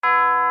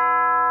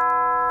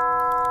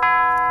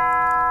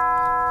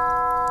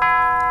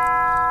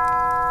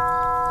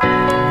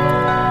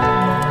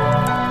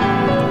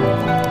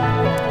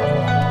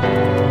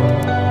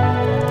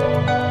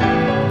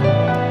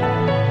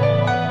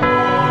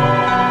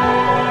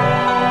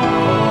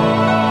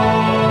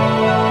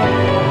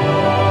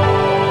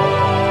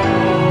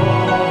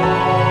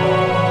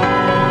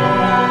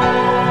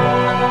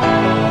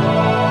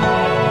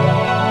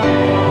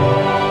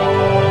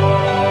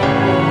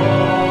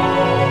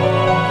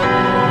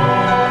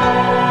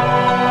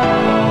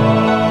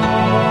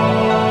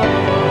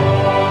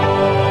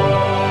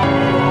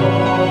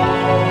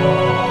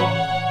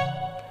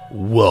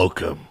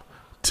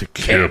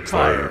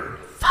Campfire.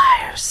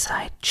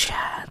 Fireside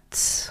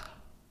Chats.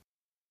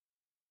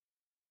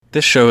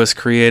 This show is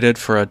created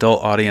for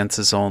adult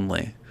audiences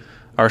only.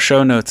 Our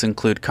show notes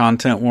include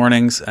content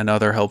warnings and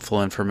other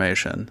helpful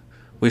information.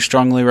 We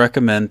strongly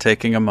recommend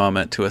taking a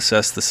moment to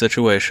assess the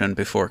situation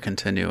before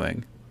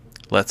continuing.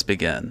 Let's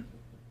begin.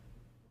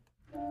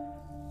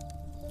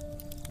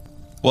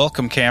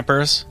 Welcome,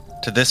 campers,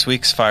 to this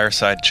week's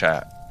Fireside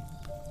Chat.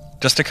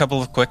 Just a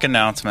couple of quick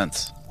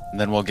announcements,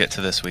 and then we'll get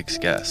to this week's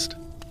guest.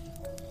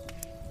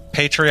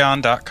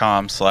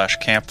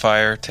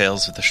 Patreon.com/campfire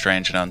Tales of the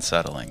Strange and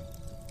Unsettling.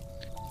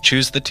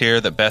 Choose the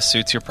tier that best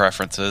suits your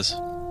preferences,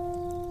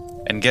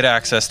 and get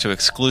access to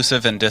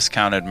exclusive and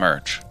discounted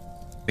merch,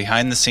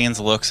 behind-the-scenes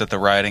looks at the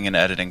writing and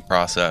editing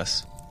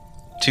process,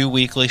 2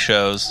 weekly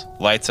shows,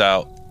 Lights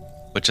Out,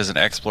 which is an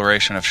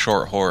exploration of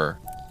short horror,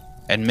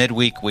 and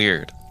Midweek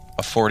Weird,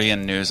 a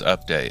Fortean news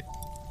update.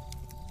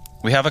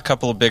 We have a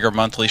couple of bigger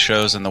monthly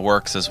shows in the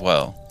works as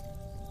well.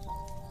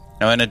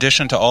 Now, in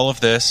addition to all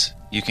of this,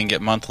 you can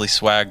get monthly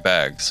swag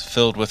bags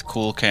filled with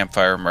cool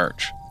campfire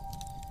merch.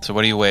 So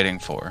what are you waiting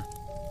for?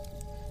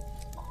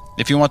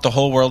 If you want the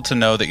whole world to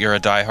know that you're a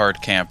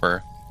diehard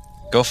camper,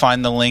 go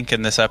find the link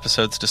in this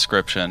episode's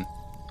description,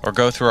 or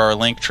go through our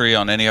link tree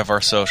on any of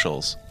our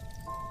socials,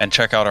 and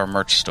check out our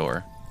merch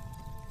store.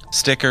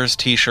 Stickers,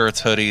 t-shirts,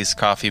 hoodies,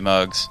 coffee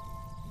mugs,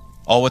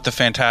 all with the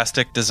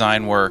fantastic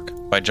design work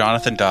by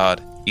Jonathan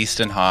Dodd,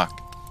 Easton Hawk,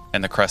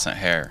 and the Crescent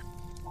Hare.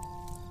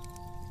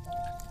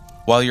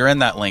 While you're in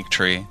that link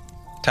tree,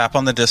 tap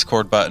on the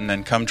Discord button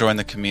and come join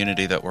the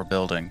community that we're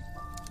building.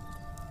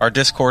 Our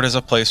Discord is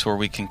a place where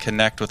we can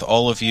connect with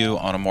all of you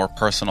on a more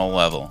personal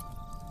level.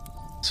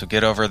 So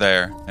get over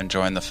there and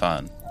join the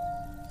fun.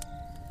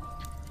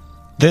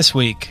 This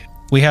week,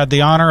 we had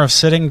the honor of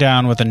sitting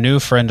down with a new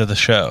friend of the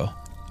show.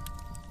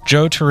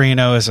 Joe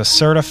Torino is a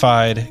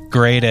certified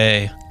Grade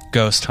A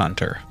ghost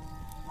hunter.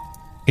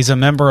 He's a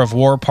member of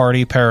War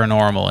Party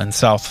Paranormal in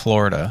South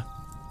Florida,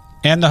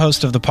 and the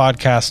host of the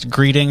podcast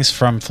Greetings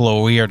from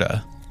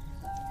Florida.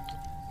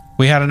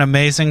 We had an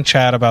amazing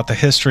chat about the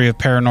history of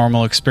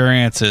paranormal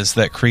experiences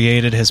that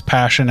created his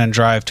passion and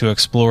drive to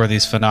explore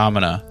these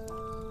phenomena.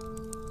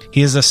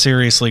 He is a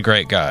seriously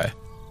great guy.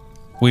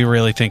 We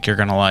really think you're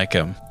going to like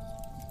him.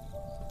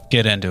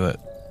 Get into it.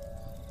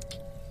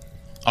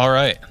 All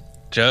right,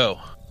 Joe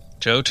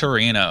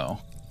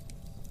Torino.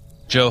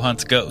 Joe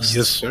hunts ghosts.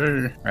 Yes,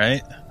 sir.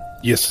 Right?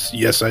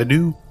 Yes, I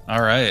do.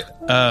 All right.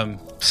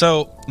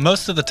 So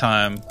most of the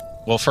time,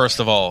 well, first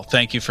of all,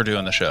 thank you for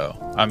doing the show.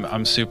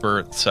 I'm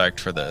super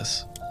psyched for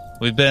this.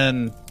 We've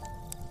been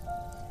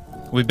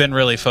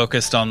really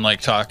focused on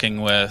like talking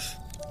with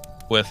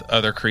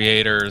other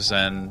creators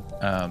and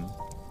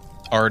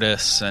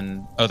artists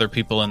and other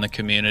people in the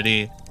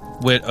community,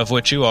 of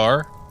which you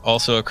are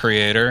also a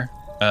creator.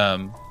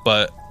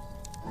 But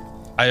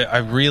I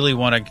really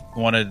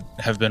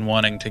have been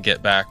wanting to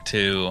get back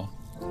to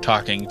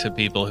talking to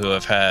people who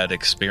have had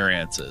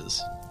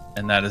experiences,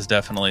 and that is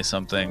definitely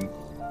something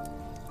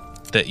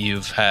that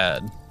you've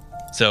had.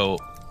 So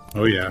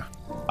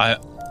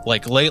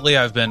lately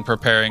I've been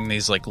preparing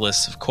these like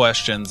lists of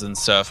questions and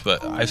stuff,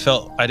 but I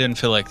didn't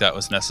feel like that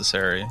was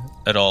necessary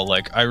at all.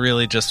 Like, I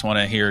really just want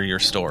to hear your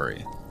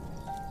story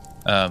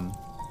and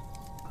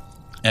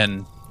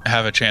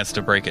have a chance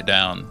to break it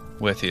down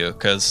with you,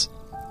 because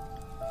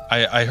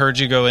I heard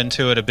you go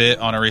into it a bit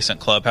on a recent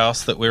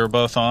Clubhouse that we were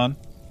both on,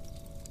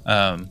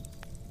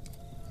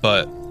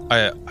 but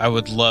I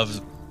would love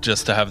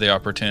just to have the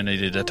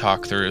opportunity to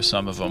talk through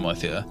some of them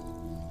with you.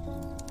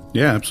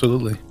 Yeah,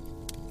 absolutely.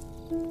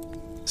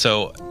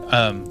 So,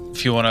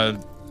 if you want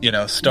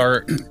to,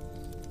 start,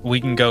 we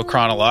can go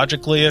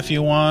chronologically if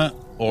you want,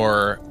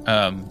 or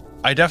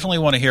I definitely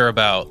want to hear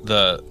about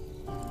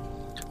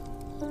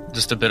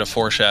just a bit of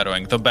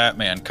foreshadowing, the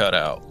Batman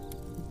cutout.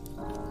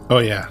 Oh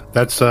yeah,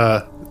 that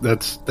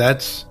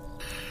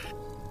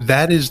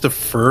is the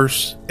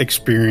first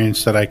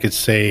experience that I could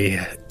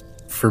say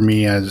for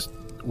me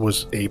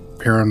was a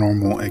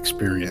paranormal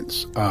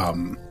experience.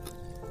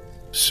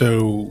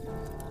 So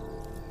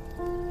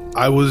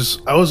I was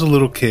a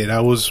little kid.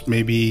 I was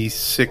maybe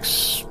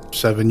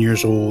 6-7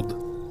 years old,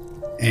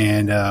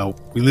 and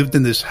we lived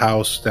in this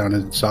house down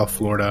in South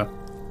Florida.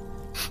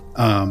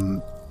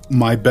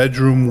 My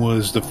bedroom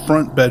was the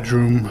front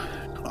bedroom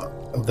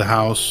of the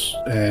house,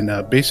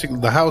 and basically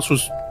the house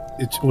was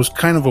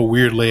kind of a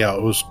weird layout.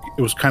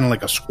 It was kind of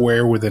like a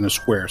square within a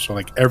square, so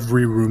like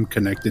every room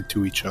connected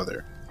to each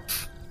other.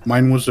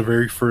 Mine was the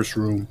very first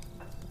room.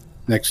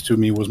 Next to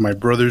me was my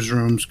brother's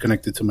rooms,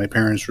 connected to my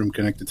parents' room,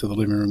 connected to the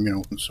living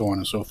room, and so on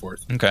and so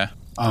forth. Okay.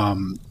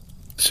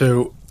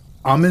 So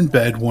I'm in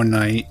bed one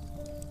night,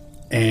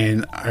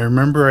 and I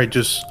remember I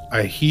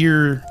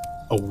hear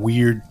a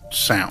weird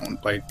sound.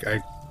 Like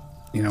it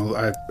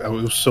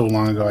was so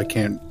long ago I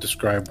can't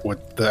describe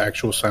what the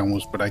actual sound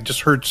was, but I just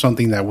heard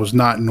something that was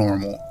not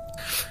normal.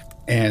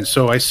 And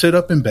so I sit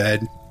up in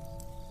bed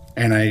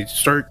and I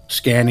start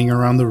scanning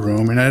around the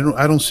room, and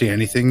I don't see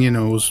anything. It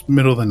was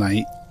middle of the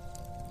night.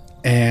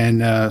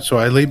 And so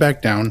I lay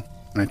back down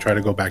and I try to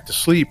go back to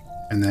sleep.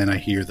 and then I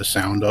hear the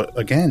sound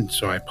again.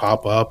 So I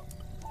pop up,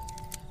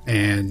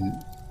 and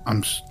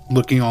I'm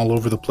looking all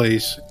over the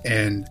place,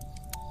 and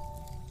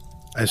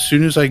as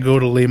soon as I go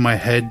to lay my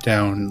head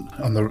down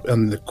on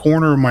the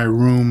corner of my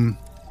room,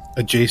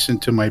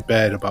 adjacent to my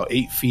bed, about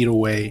 8 feet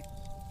away,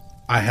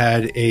 I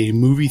had a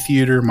movie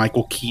theater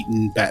Michael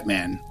Keaton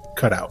Batman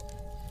cutout,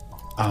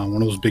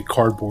 one of those big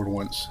cardboard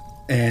ones,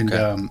 and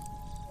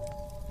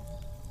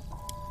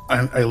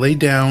I lay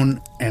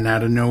down, and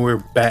out of nowhere,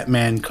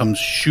 Batman comes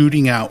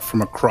shooting out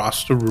from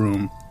across the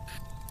room,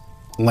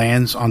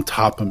 lands on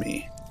top of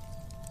me.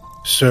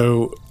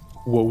 So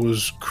what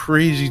was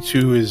crazy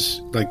too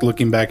is, like,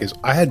 looking back, is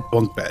I had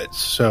bunk beds.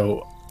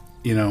 So,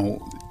 you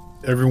know,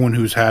 everyone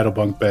who's had a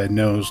bunk bed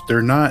knows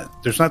there's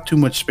not too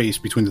much space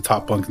between the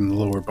top bunk and the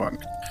lower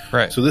bunk.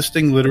 Right. So this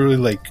thing literally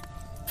like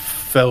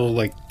fell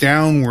like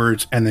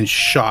downwards and then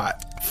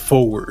shot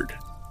forward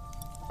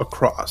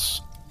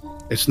across.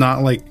 It's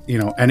not like, you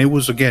know, and it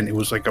was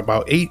like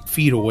about 8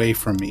 feet away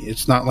from me.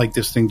 It's not like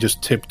this thing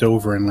just tipped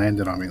over and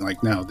landed on me.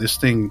 Like, no, this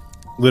thing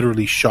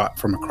literally shot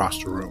from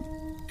across the room.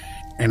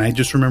 And I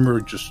just remember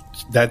just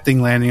that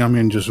thing landing on me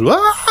and just,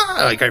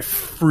 like, I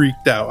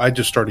freaked out. I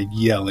just started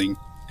yelling.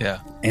 Yeah.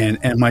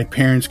 And my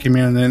parents came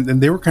in,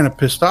 and they were kind of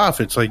pissed off.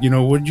 It's like, you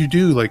know, what did you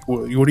do? Like,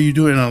 what are you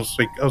doing? And I was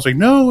like,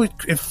 no,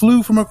 it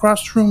flew from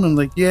across the room. I'm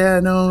like, yeah,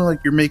 no, like,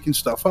 you're making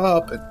stuff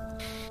up.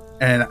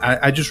 And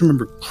I just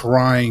remember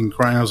crying.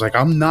 I was like,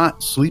 I'm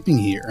not sleeping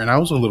here. And I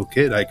was a little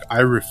kid. Like,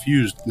 I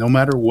refused. No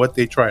matter what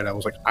they tried, I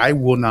was like, I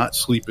will not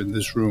sleep in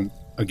this room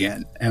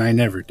again. And I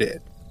never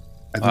did.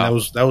 I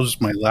think that was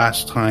my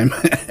last time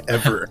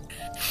ever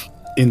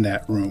in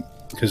that room,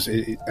 because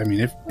it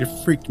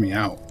freaked me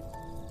out.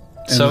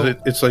 And so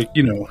it's like,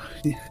 you know,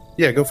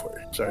 yeah, go for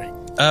it. Sorry.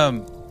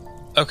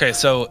 Okay,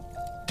 so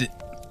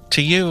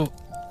to you,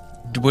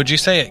 would you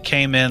say it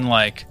came in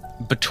like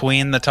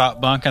between the top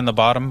bunk and the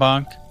bottom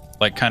bunk,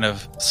 like kind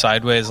of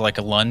sideways, like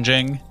a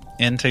lunging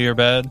into your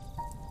bed?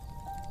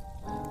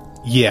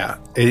 Yeah,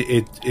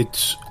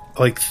 it's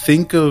like,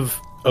 think of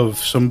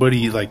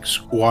somebody like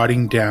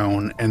squatting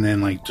down and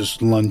then like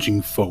just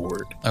lunging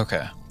forward.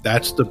 Okay.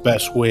 That's the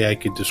best way I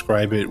could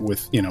describe it,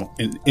 with, you know,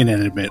 an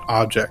inanimate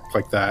object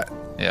like that.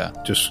 Yeah.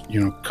 Just,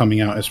 you know, coming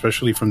out,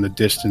 especially from the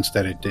distance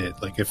that it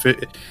did. Like, if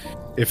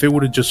it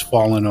would have just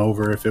fallen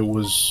over, if it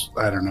was,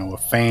 I don't know, a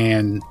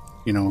fan,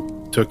 you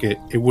know, took it,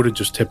 it would have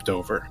just tipped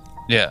over.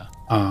 Yeah.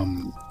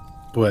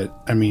 But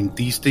I mean,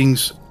 these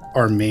things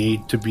are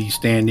made to be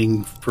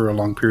standing for a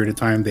long period of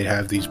time. They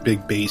have these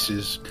big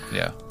bases.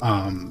 Yeah.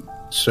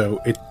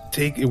 So it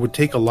would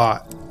take a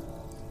lot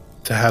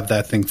to have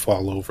that thing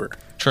fall over.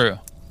 True.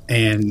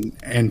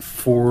 And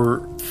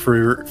for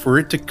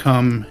it to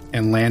come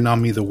and land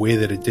on me the way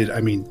that it did,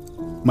 I mean,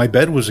 my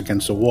bed was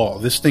against the wall.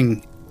 This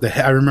thing,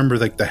 I remember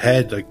like the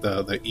head, like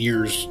the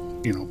ears,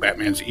 you know,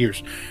 Batman's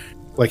ears,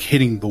 like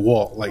hitting the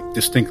wall, like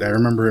distinctly. I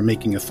remember it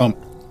making a thump.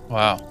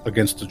 Wow.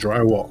 Against the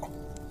drywall.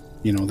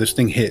 You know, this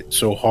thing hit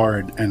so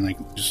hard and like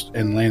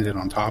and landed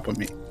on top of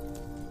me.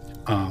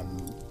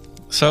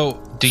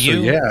 So do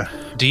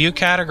you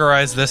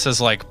categorize this as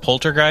like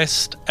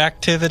poltergeist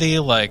activity,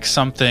 like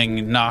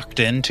something knocked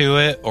into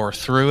it or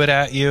threw it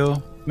at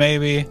you,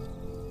 maybe?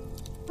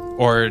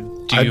 Or do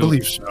you... I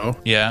believe so.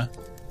 Yeah.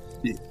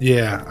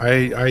 Yeah,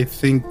 I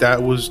think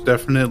that was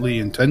definitely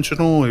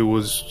intentional. It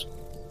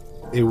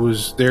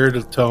was there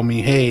to tell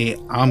me, hey,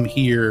 I'm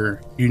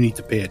here. You need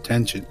to pay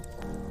attention.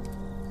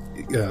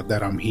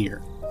 That I'm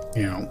here.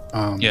 You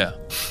know. Yeah.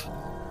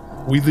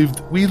 We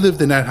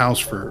lived in that house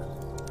for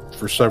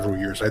several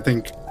years. I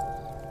think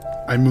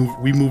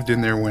we moved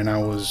in there when I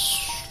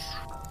was,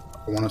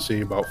 I want to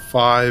say, about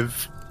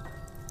 5,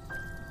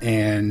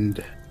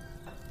 and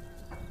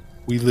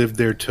we lived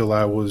there till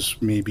I was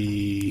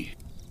maybe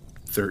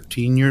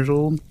 13 years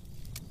old.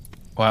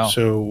 Wow.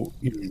 So,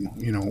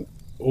 you know,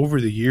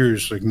 over the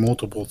years, like,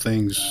 multiple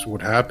things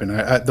would happen.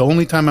 The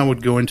only time I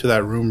would go into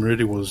that room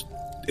really was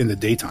in the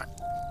daytime.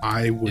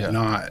 I would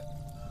not,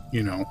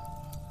 you know,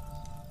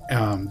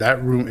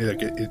 that room,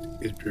 like,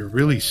 it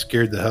really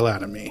scared the hell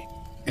out of me.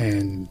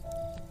 And,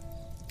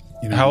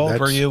 you know, how old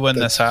were you when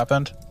this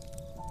happened?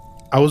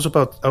 I was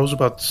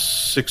about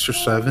 6 or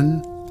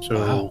 7. So,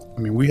 wow. I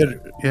mean, we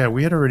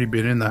had already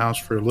been in the house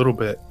for a little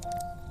bit.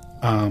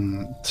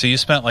 So you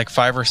spent like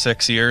 5 or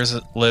 6 years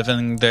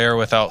living there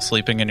without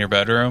sleeping in your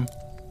bedroom?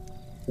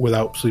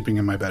 Without sleeping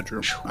in my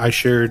bedroom. I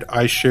shared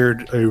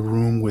a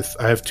room with,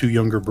 I have 2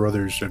 younger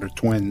brothers that are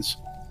twins.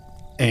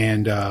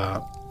 And,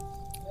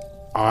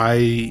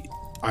 I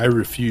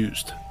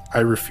refused. I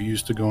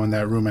refused to go in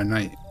that room at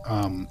night.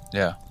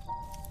 Yeah.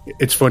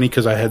 It's funny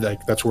because I had,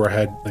 like, that's where I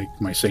had, like,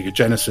 my Sega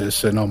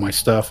Genesis and all my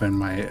stuff and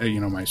my,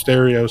 you know, my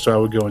stereo. So I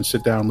would go and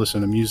sit down,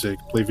 listen to music,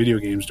 play video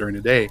games during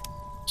the day.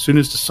 As soon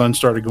as the sun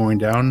started going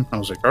down, I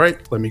was like, all right,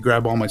 let me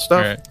grab all my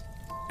stuff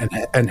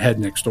and head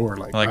next door.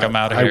 Like I'm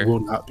out of here. I will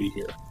not be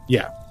here.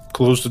 Yeah.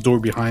 Close the door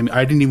behind me.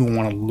 I didn't even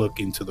want to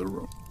look into the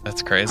room.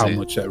 That's crazy. How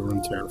much that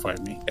room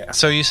terrified me. Yeah.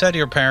 So you said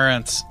your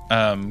parents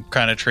kind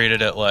of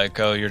treated it like,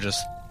 oh, you're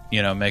just,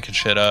 you know, making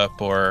shit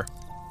up, or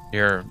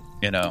you're,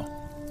 you know,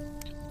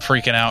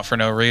 freaking out for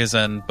no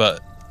reason.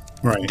 But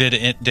Right.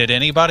 did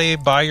anybody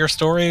buy your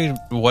story?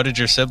 What did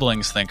your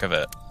siblings think of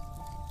it?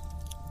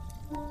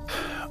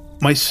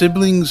 My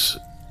siblings,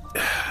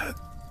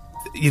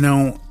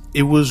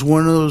 it was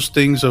one of those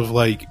things of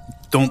like,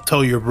 don't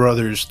tell your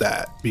brothers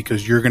that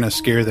because you're gonna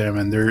scare them,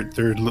 and they're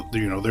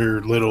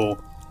little,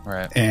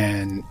 Right.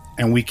 and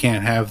we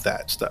can't have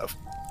that stuff.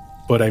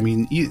 But I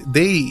mean,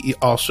 they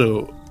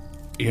also,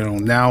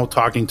 now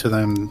talking to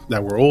them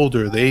that were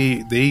older,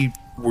 they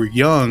were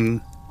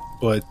young,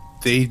 but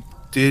they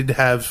did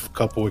have a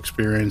couple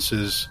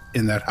experiences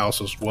in that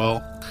house as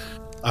well.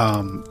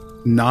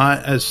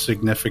 Not as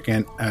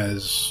significant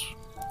as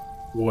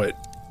what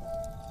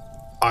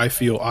I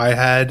feel I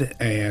had,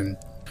 and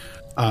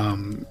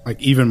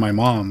like even my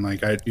mom,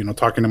 like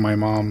talking to my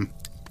mom,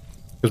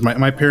 because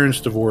my parents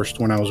divorced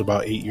when I was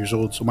about 8 years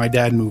old, so my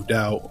dad moved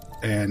out,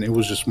 and it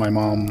was just my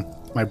mom,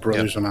 my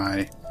brothers, and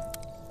I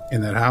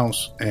in that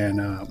house,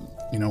 and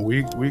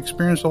we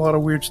experienced a lot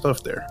of weird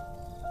stuff there,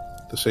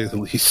 to say the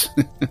least.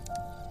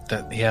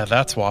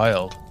 That's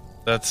wild.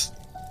 That's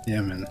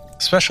Yeah, man.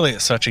 especially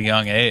at such a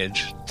young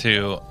age.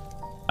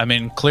 I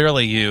mean,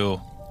 clearly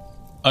you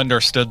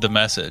understood the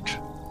message,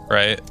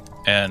 right?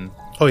 And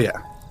Oh yeah.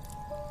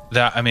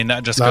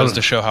 that just goes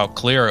to show how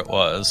clear it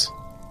was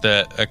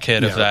that a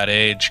kid of that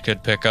age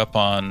could pick up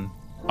on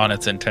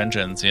its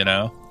intentions,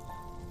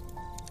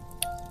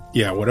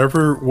 Yeah,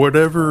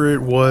 whatever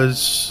it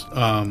was,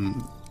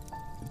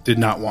 did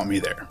not want me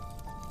there.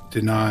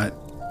 Did not,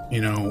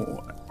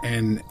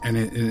 and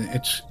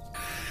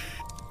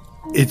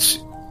it's.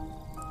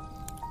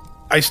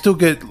 I still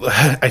get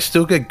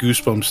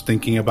goosebumps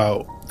thinking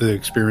about the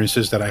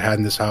experiences that I had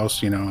in this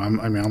house.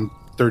 I'm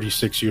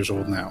 36 years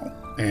old now,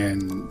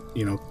 and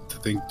to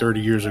think 30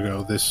 years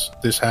ago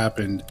this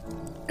happened,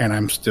 and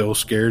I'm still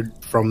scared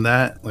from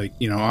that. Like,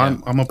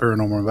 I'm a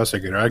paranormal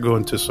investigator. I go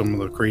into some of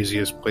the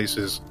craziest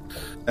places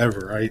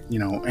ever.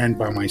 And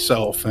by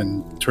myself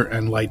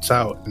and lights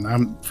out, and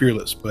I'm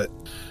fearless. But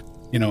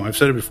I've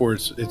said it before.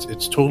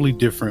 It's totally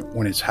different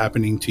when it's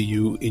happening to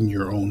you in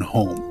your own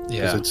home.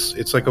 Yeah,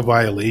 it's like a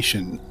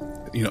violation,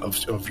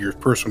 of your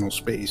personal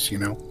space.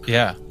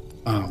 Yeah.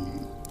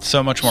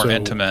 So much more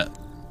intimate.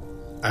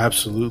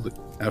 Absolutely.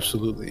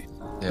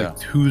 Yeah.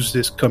 Like, who's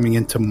this coming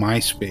into my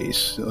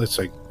space? It's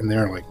like, and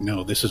they're like,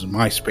 no, this is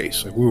my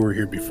space. Like, we were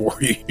here before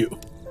you.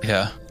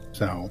 Yeah.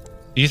 So,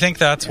 do you think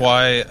that's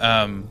why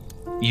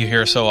you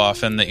hear so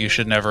often that you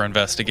should never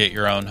investigate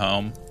your own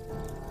home?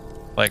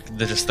 Like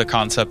just the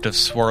concept of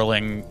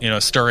swirling,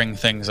 stirring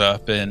things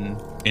up in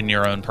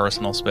your own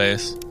personal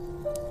space.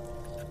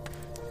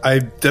 I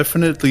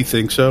definitely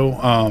think so.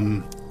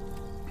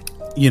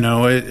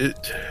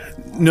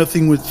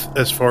 Nothing with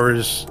as far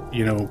as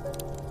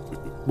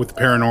with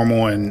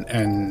paranormal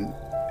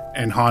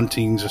and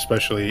hauntings,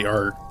 especially,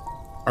 are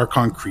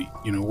concrete.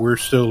 We're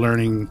still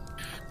learning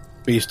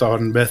based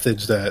on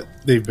methods that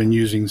they've been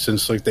using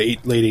since like the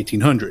late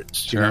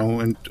 1800s. Sure.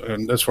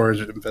 And as far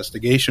as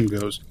investigation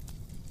goes,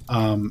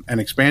 and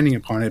expanding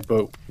upon it,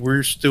 but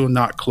we're still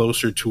not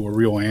closer to a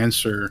real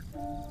answer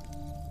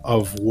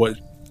of what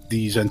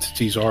these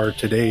entities are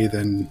today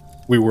than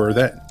we were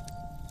then.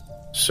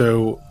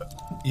 So,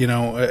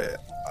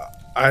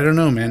 I don't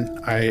know, man.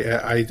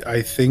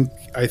 I think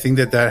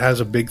that has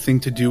a big thing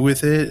to do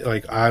with it.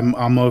 Like,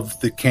 I'm of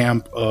the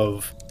camp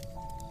of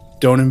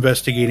don't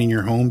investigate in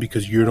your home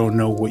because you don't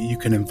know what you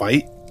can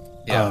invite.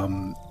 Yeah.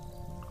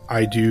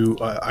 I do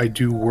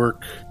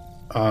work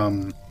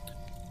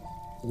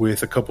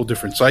with a couple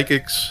different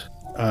psychics,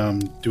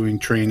 doing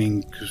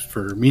training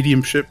for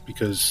mediumship,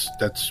 because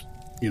that's,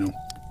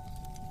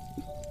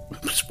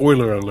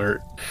 spoiler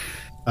alert,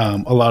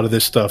 a lot of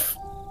this stuff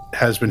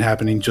has been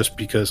happening just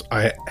because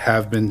I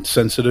have been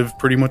sensitive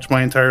pretty much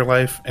my entire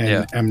life,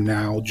 and am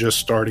now just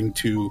starting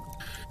to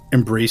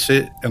embrace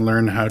it and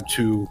learn how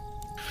to,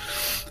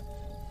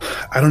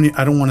 I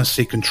don't want to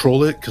say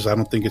control it, because I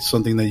don't think it's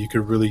something that you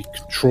could really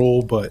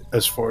control, but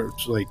as far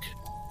as like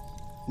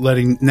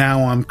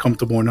now I'm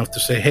comfortable enough to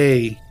say,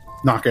 hey,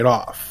 knock it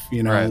off,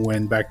 Right.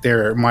 When back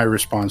there my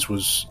response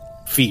was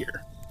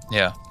fear.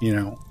 Yeah.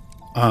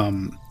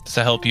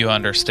 To help you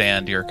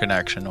understand your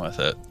connection with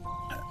it.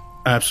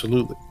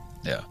 Absolutely.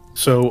 Yeah.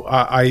 So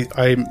I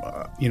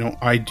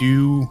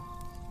do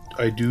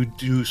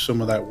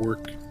some of that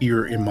work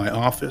here in my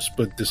office,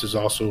 but this is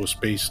also a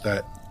space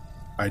that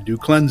I do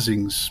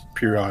cleansings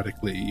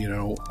periodically.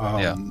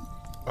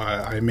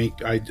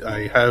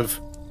 I have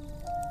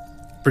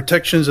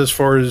protections as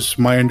far as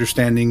my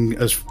understanding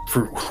as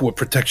for what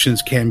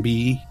protections can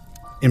be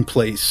in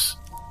place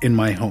in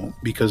my home,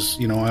 because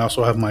I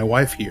also have my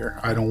wife here.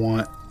 I don't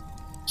want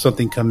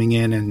something coming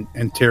in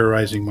and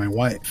terrorizing my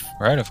wife.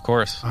 Right, of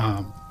course.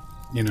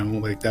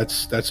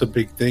 That's a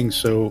big thing.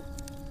 So,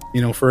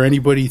 for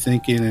anybody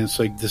thinking it's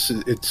like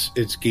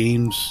it's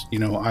games,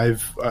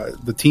 I've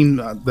the team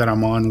that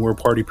I'm on, we're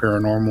Party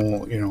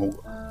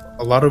Paranormal.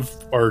 A lot of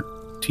our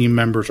team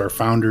members, our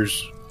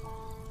founders,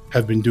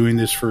 have been doing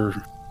this for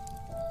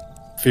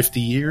 50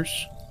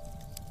 years.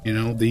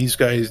 These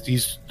guys,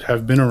 these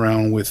have been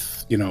around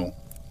with,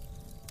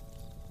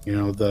 you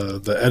know,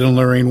 the Ed and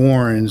Lorraine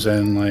Warrens,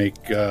 and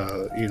like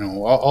you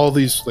know, all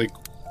these like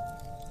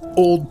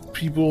old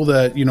people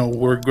that, you know,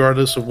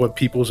 regardless of what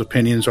people's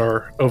opinions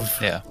are of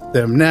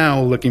them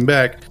now, looking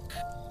back,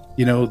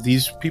 you know,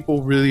 these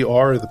people really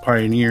are the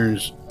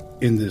pioneers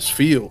in this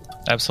field.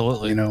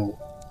 Absolutely. You know,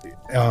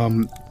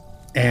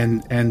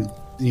 and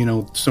you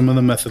know, some of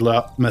the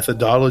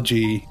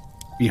methodology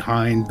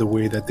behind the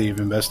way that they've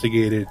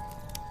investigated,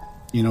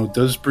 you know,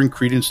 does bring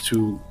credence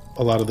to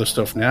a lot of the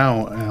stuff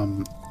now.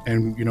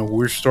 And, you know,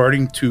 we're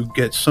starting to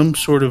get some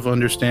sort of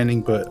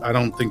understanding, but I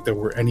don't think that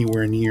we're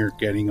anywhere near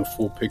getting a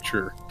full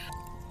picture,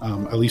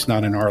 at least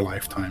not in our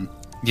lifetime.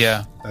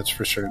 Yeah. That's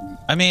for certain.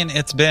 I mean,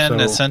 it's been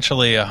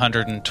essentially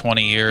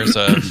 120 years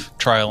of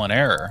trial and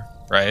error,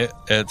 right?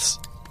 It's...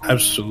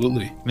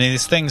 Absolutely. I mean,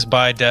 these things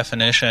by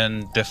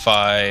definition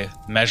defy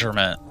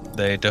measurement.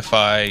 They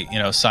defy, you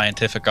know,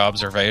 scientific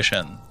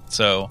observation.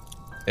 So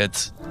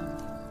it's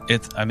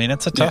I mean,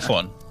 it's a tough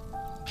one.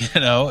 You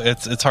know,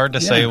 it's hard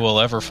to say we'll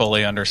ever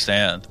fully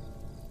understand.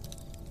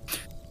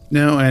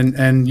 No,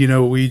 and you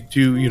know, we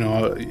do, you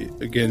know,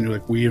 again,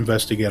 like we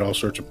investigate all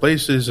sorts of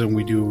places, and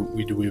we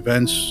do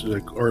events,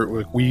 like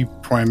we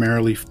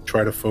primarily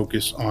try to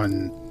focus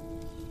on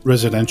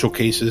residential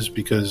cases,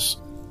 because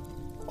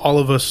all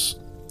of us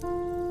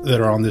that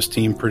are on this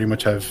team pretty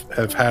much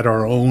have had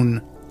our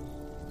own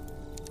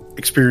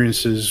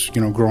experiences,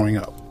 you know, growing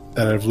up,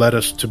 that have led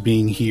us to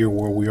being here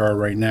where we are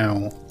right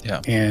now,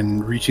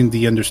 and reaching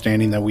the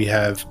understanding that we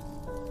have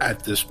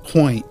at this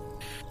point.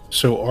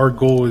 So our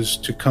goal is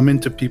to come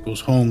into people's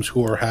homes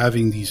who are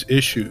having these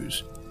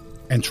issues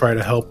and try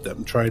to help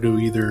them, try to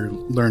either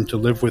learn to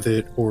live with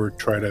it or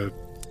try to,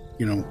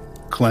 you know,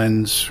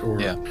 cleanse or,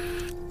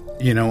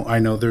 you know, I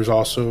know there's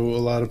also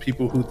a lot of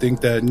people who think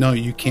that, no,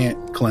 you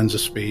can't cleanse a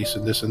space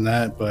and this and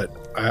that. But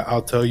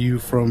I'll tell you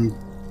from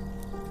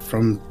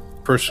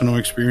personal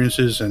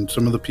experiences and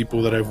some of the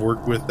people that I've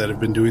worked with that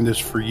have been doing this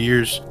for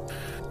years,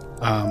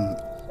 I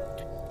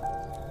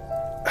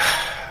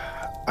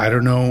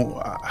don't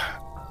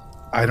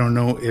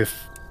know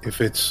if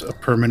it's a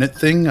permanent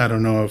thing. I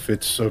don't know if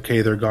it's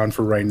okay, they're gone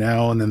for right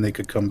now and then they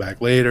could come back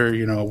later.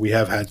 You know, we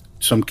have had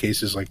some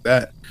cases like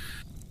that.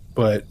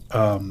 But,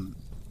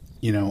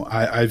 you know,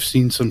 I've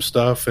seen some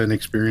stuff and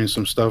experienced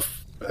some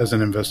stuff as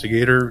an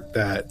investigator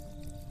that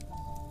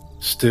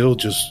still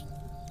just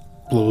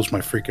blows my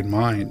freaking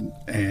mind.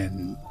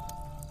 And,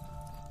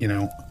 you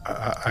know,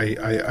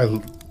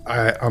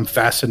 I'm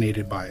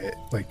fascinated by it.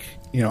 Like,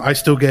 you know, I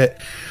still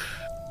get...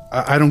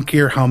 I don't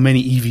care how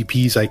many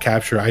EVPs I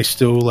capture. I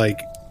still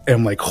like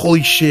am like,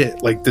 holy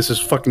shit, like this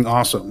is fucking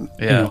awesome.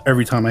 Yeah. You know,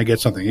 every time I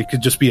get something, it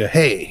could just be a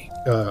hey,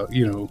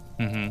 you know,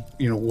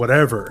 you know,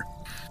 whatever.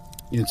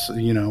 It's,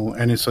 you know,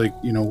 and it's like,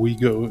 you know, we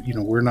go, you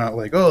know, we're not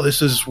like, oh,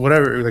 this is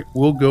whatever. Like,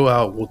 we'll go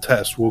out, we'll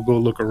test, we'll go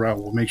look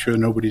around, we'll make sure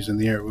nobody's in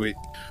the air.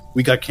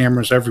 We got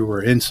cameras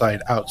everywhere,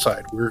 inside,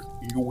 outside.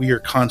 We are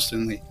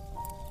constantly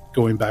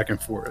going back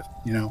and forth.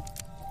 You know,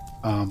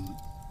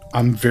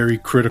 I'm very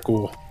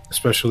critical,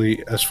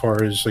 especially as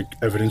far as like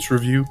evidence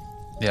review,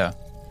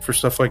 for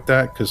stuff like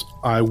that, because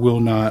I will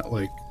not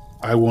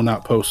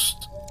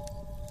post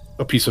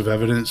a piece of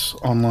evidence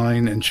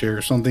online and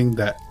share something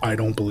that I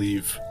don't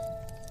believe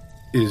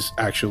is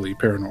actually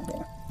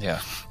paranormal.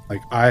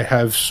 Like, I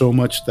have so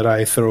much that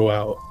I throw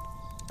out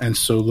and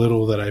so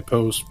little that I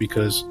post,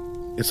 because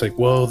it's like,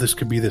 well, this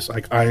could be this.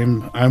 Like,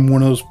 I'm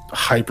one of those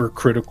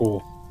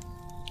hypercritical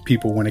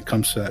people when it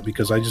comes to that,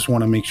 because I just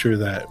want to make sure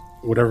that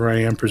whatever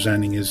I am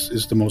presenting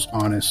is the most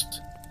honest,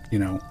 you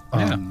know.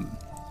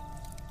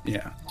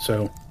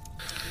 So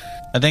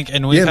I think,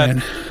 and we've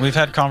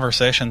had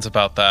conversations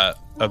about that,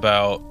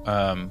 about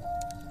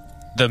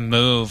the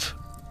move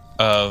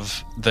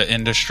of the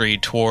industry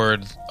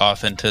toward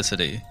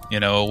authenticity, you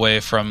know, away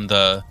from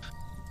the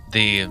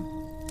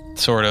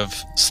sort of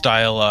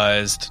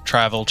stylized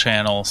Travel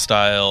Channel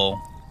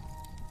style,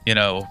 you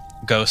know,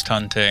 ghost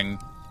hunting,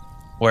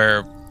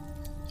 where,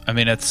 I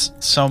mean, it's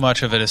so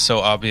much of it is so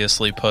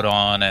obviously put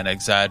on and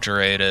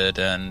exaggerated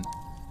and,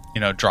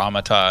 you know,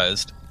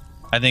 dramatized.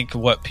 I think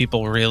what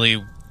people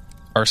really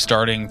are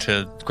starting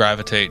to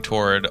gravitate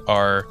toward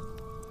are,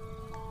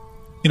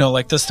 you know,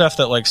 like the stuff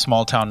that like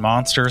Small Town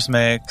Monsters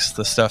makes,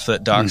 the stuff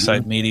that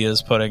Dockside Media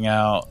is putting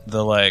out,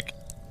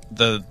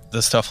 the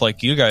stuff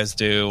like you guys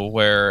do,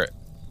 where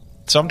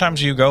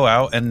sometimes you go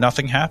out and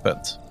nothing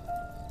happens.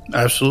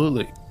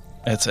 Absolutely.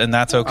 And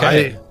that's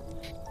okay.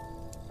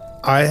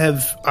 I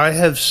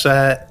have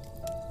sat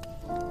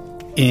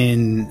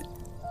in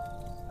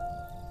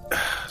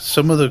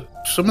some of the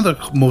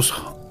most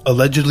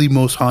allegedly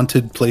most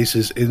haunted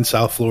places in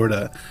South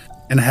Florida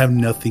and have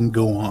nothing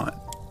go on.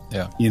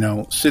 You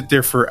know, sit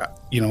there for,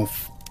 you know,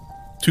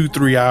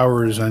 2-3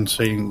 hours and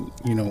saying,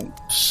 you know,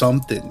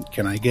 something,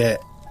 can I get,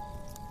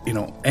 you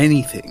know,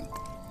 anything?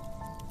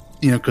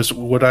 You know, because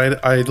what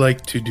I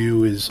like to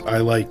do is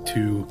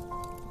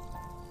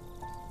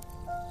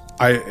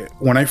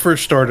when I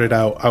first started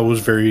out, I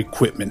was very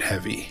equipment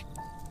heavy,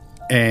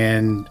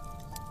 and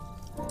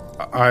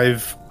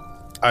I've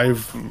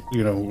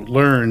you know,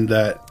 learned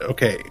that,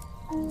 okay,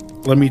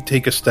 let me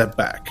take a step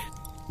back.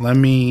 Let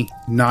me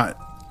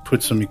not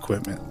put some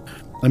equipment.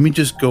 Let me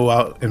just go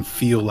out and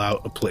feel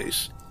out a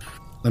place.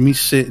 Let me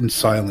sit in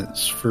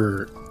silence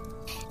for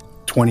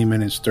 20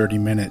 minutes, 30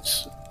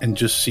 minutes, and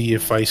just see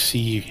if I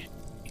see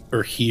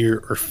or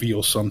hear or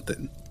feel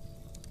something.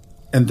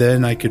 And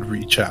then I could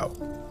reach out,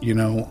 you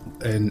know,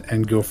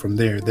 and go from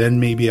there. Then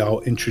maybe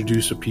I'll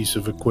introduce a piece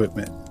of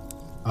equipment.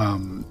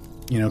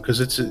 You know,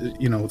 because it's,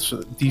 you know,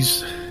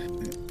 these,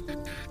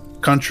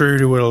 contrary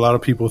to what a lot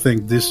of people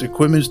think, these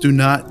equipments do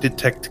not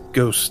detect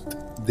ghosts.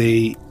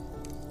 They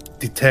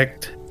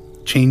detect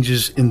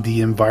changes in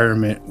the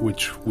environment,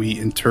 which we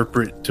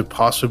interpret to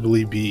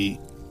possibly be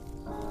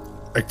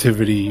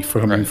activity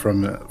from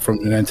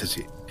an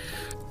entity.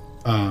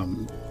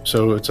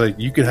 So it's like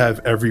you could have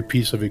every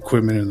piece of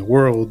equipment in the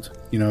world,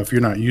 you know, if you're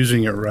not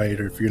using it right,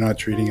 or if you're not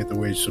treating it the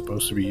way it's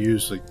supposed to be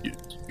used, like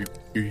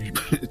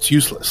it's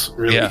useless,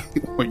 really. Yeah.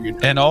 What you're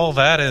doing. And all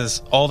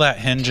that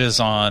hinges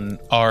on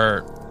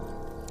our,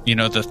 you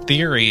know, the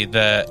theory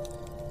that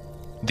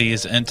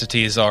these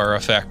entities are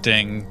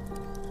affecting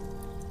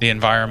the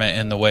environment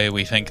in the way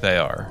we think they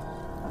are,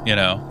 you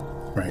know?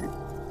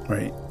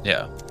 Right.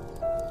 Yeah.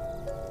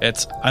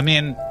 I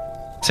mean,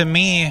 to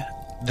me,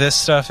 this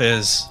stuff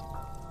is,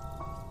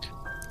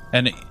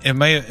 and it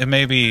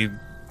may be,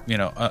 you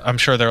know, I'm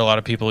sure there are a lot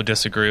of people who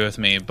disagree with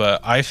me,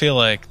 but I feel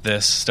like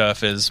this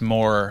stuff is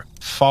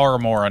far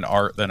more an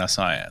art than a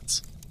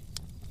science.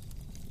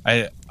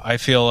 I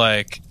feel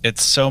like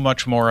it's so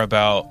much more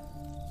about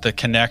the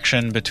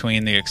connection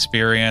between the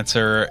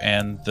experiencer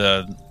and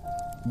the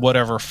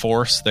whatever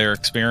force they're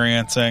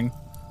experiencing.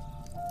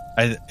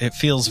 It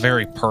feels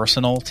very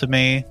personal to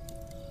me.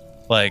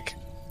 Like,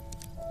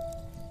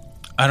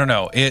 I don't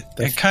know. It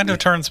kind of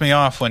turns me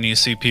off when you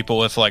see people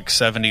with like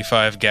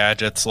 75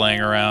 gadgets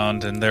laying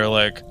around and they're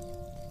like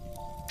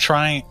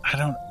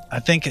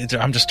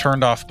I'm just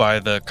turned off by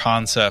the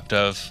concept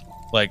of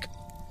like,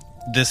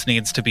 this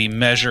needs to be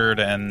measured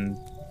and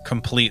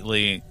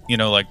completely, you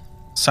know, like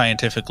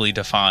scientifically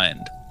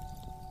defined.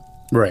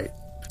 Right.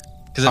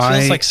 Because it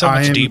feels like so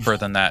much deeper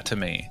than that to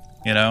me,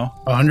 you know?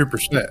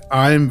 100%.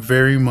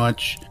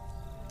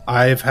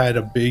 I've had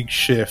a big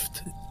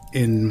shift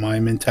in my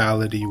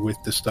mentality with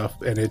the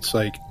stuff, and it's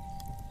like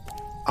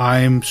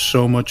I'm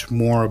so much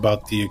more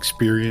about the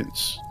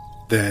experience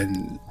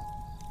than,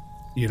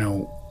 you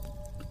know,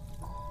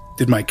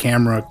 did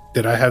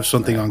I have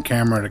something on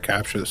camera to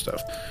capture the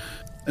stuff.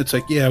 It's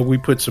like, yeah, we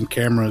put some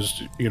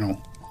cameras, you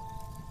know,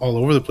 all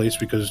over the place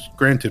because,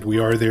 granted, we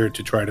are there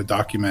to try to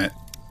document,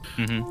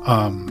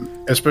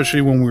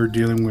 especially when we were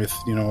dealing with,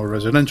 you know, a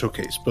residential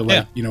case. But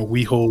like, you know,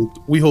 we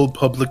hold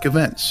public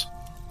events.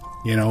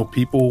 You know,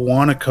 people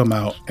want to come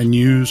out and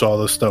use all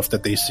the stuff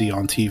that they see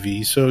on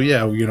TV. So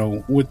yeah, you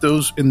know,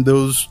 in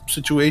those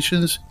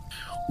situations,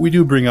 we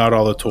do bring out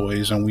all the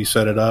toys and we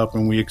set it up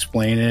and we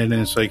explain it, and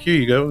it's like, here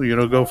you go, you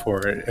know, go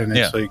for it. And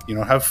it's like, you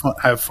know, have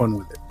fun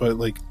with it. But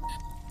like,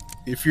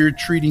 if you're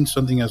treating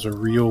something as a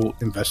real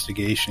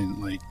investigation,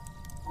 like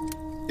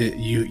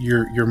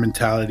your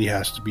mentality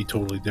has to be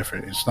totally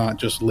different. It's not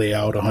just lay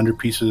out 100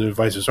 pieces of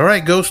devices. All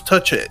right, ghost,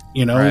 touch it.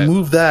 You know,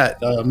 move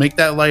that, make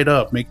that light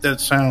up, make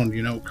that sound.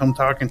 You know, come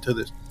talking to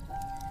this.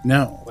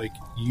 No, like,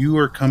 you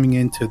are coming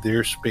into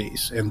their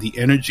space, and the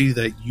energy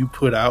that you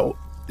put out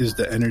is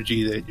the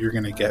energy that you're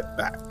going to get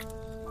back.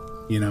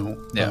 You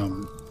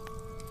know,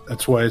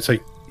 that's why it's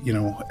like, you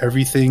know,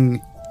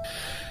 everything.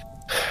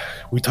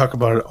 We talk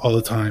about it all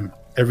the time.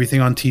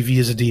 Everything on TV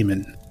is a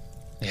demon.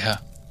 Yeah,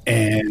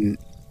 and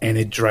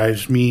it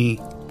drives me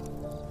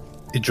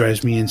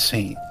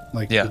insane.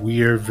 Like,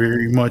 we are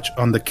very much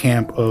on the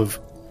camp of,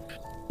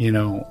 you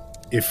know,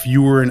 if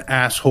you were an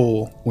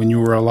asshole when you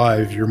were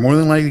alive, you're more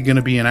than likely going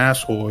to be an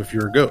asshole if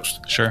you're a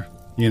ghost. Sure.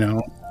 You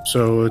know,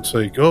 so it's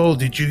like, oh,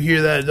 did you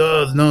hear that?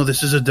 Oh, no,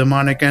 this is a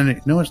demonic entity.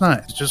 No, it's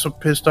not. It's just a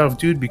pissed off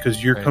dude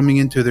because you're coming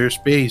into their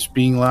space,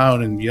 being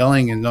loud and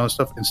yelling and all that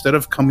stuff, instead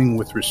of coming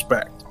with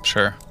respect.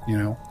 Sure. You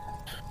know,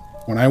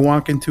 when I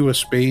walk into a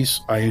space,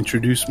 I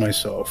introduce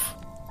myself.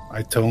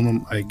 I tell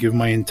them, I give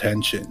my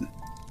intention,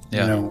 you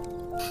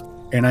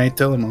know, and I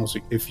tell them, I was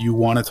like, if you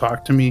want to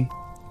talk to me,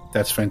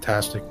 that's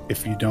fantastic.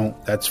 If you don't,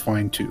 that's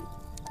fine too,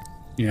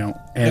 you know,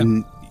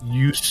 and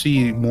you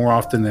see more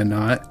often than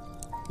not,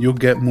 you'll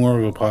get more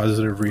of a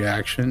positive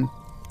reaction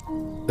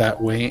that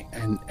way,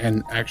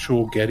 and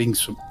actual getting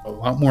a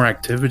lot more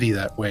activity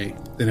that way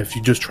than if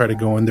you just try to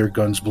go in there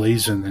guns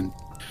blazing. And,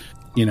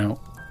 you know,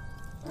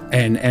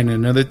 and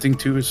another thing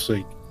too is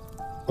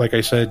like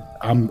I said,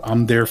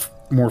 I'm there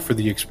more for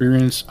the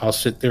experience. I'll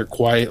sit there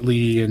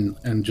quietly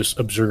and just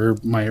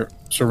observe my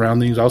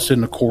surroundings. I'll sit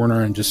in a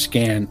corner and just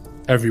scan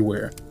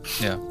everywhere.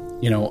 Yeah.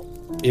 You know,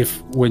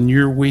 when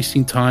you're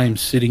wasting time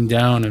sitting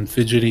down and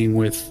fidgeting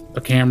with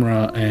a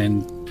camera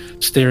and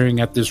staring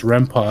at this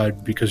REM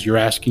pod because you're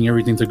asking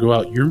everything to go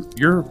out,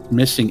 you're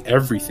missing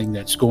everything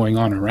that's going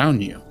on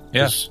around you.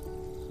 Yes.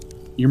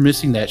 You're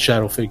missing that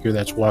shadow figure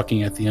that's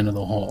walking at the end of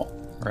the hall.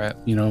 Right.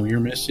 You know,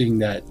 you're missing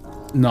that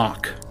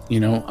knock.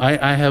 You know,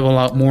 I have a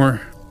lot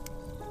more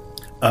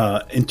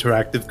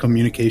interactive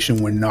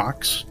communication with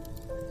knocks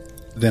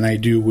than I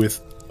do with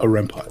a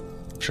REM pod.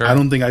 Sure. I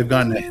don't think I've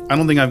gotten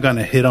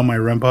a hit on my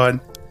REM pod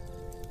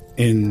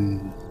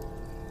in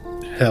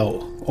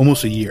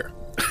almost a year.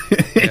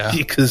 Yeah.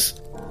 Because,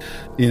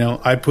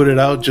 I put it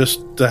out just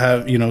to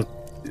have,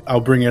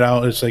 I'll bring it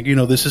out. It's like,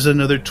 this is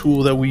another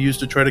tool that we use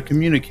to try to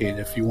communicate.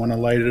 If you want to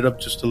light it up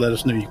just to let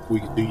us know, we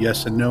can do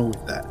yes and no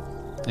with that.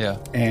 Yeah.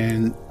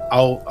 And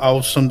I'll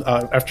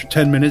after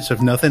 10 minutes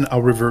of nothing,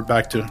 I'll revert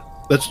back to,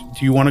 do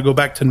you want to go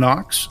back to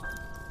Knox?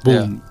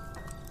 Boom.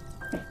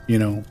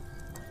 Yeah.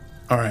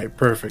 All right,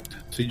 perfect.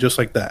 See, just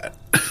like that.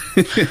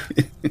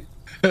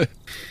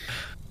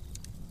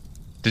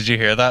 Did you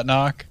hear that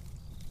knock?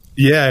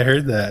 Yeah, I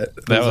heard that.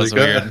 That was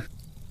like, weird.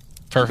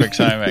 Perfect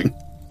timing.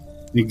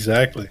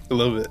 Exactly. I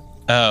love it.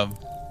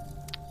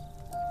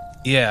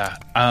 Yeah.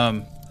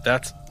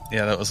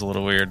 That was a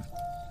little weird.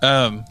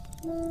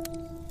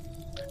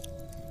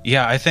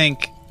 Yeah, I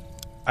think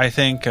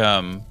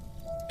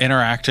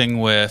interacting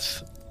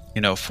with,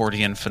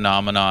 Fortean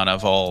phenomenon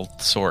of all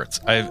sorts.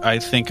 I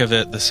think of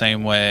it the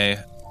same way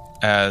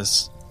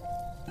as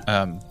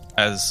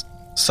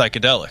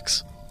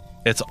psychedelics.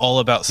 It's all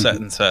about set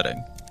and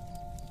setting.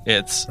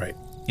 It's right.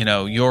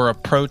 Your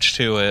approach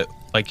to it,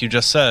 like you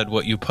just said,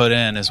 what you put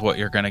in is what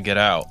you're going to get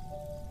out.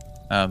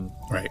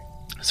 Right.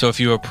 So if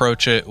you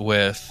approach it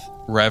with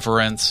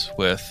reverence,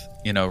 with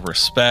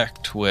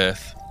respect,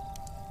 with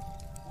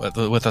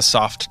a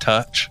soft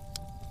touch,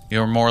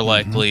 you're more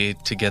likely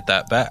to get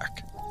that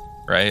back,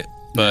 right?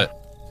 But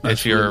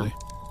if you're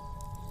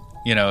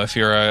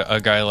a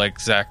guy like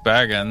Zach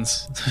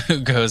Baggins who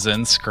goes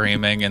in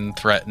screaming and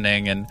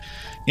threatening, and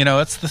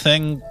it's the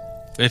thing.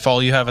 If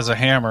all you have is a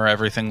hammer,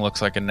 everything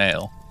looks like a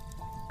nail,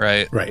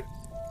 right? Right.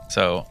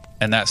 So,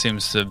 and that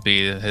seems to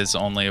be his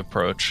only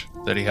approach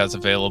that he has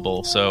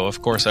available. So,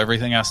 of course,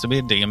 everything has to be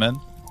a demon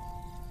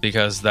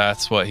because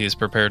that's what he's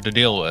prepared to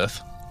deal with,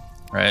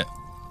 right?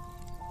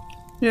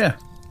 Yeah.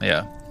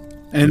 Yeah.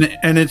 And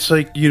it's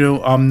like,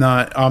 I'm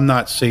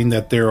not saying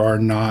that there are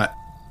not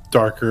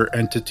darker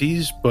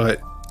entities,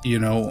 but you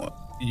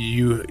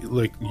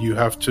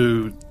have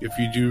to, if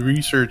you do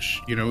research,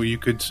 you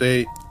could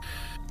say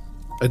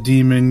a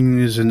demon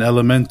is an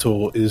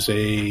elemental, is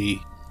a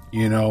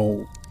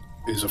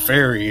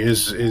fairy,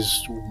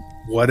 is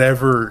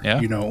whatever,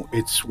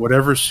 it's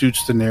whatever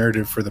suits the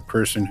narrative for the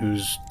person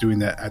who's doing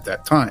that at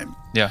that time.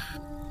 Yeah.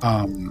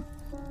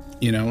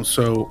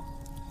 So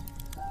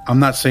I'm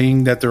not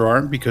saying that there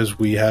aren't, because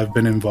we have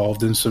been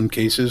involved in some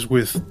cases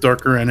with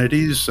darker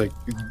entities. Like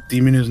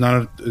demon is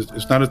not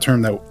a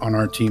term that on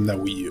our team that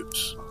we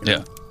use.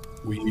 Yeah.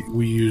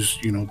 We use,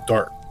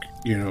 dark,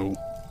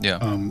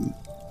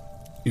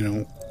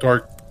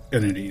 dark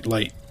entity,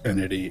 light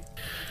entity,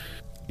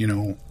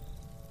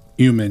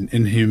 human,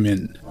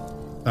 inhuman.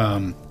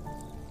 I'm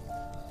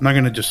not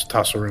going to just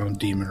toss around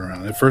demon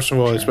around. First of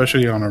all,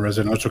 especially on a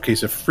residential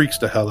case, it freaks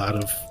the hell out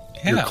of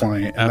your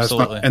client. And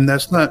absolutely.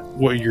 That's not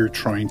what you're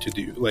trying to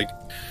do. Like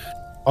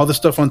all the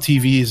stuff on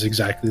TV is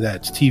exactly that.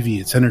 It's TV,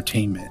 it's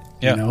entertainment,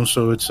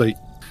 So it's like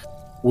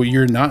what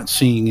you're not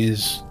seeing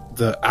is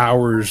the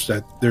hours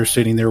that they're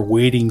sitting there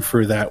waiting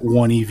for that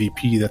one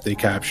EVP that they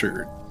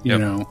captured,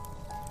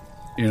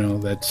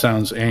 that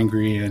sounds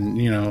angry, and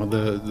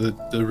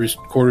the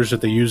recorders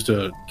that they used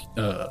to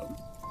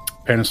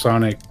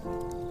Panasonic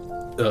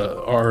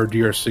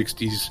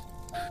RDR60s,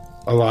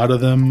 a lot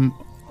of them,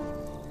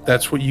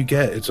 that's what you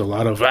get. It's a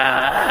lot of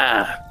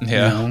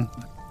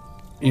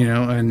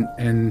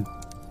and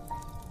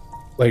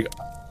like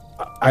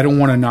I don't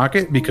want to knock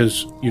it,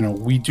 because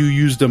we do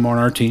use them on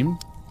our team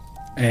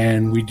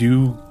and we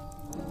do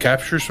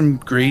capture some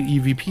great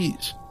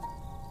EVPs,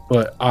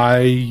 but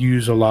I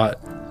use a lot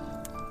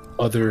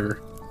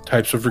other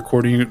types of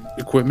recording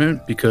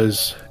equipment,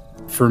 because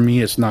for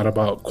me it's not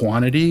about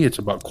quantity, it's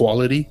about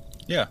quality.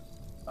 Yeah.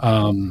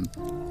 I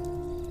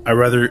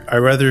rather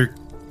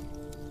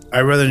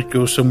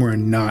go somewhere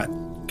and not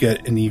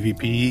get an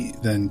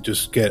EVP than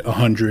just get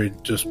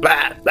 100 just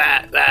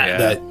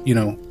that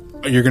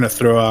you're gonna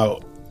throw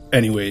out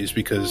anyways,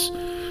 because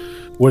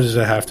what does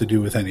that have to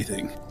do with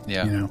anything?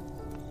 Yeah.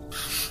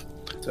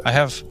 So. I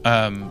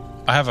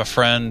have a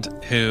friend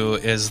who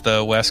is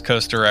the West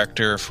Coast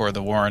director for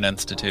the Warren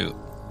Institute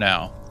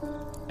now,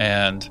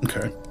 and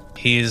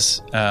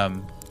he's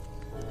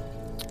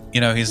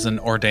he's an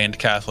ordained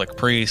Catholic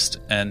priest,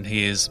 and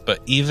but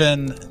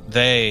even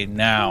they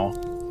now,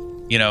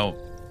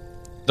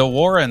 the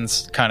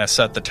Warrens kind of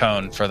set the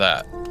tone for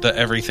that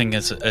everything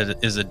is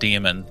a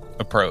demon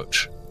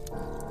approach,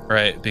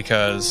 right?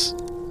 Because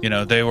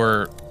they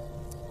were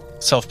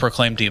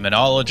self-proclaimed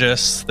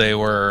demonologists.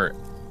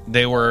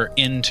 They were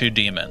into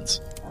demons.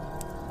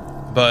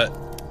 But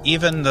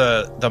even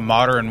the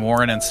modern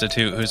Warren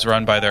Institute, who's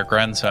run by their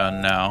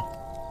grandson now,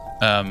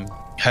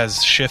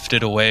 has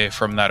shifted away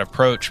from that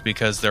approach,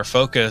 because their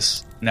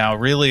focus now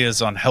really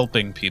is on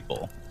helping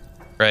people,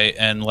 right?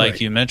 And like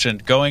you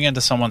mentioned, going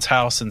into someone's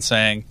house and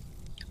saying,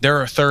 there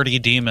are 30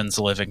 demons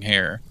living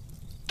here.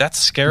 That's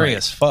scary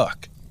as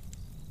fuck.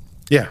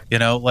 Yeah.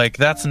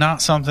 That's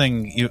not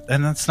something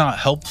and that's not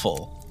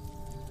helpful.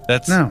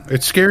 No,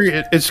 it's scary.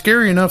 It's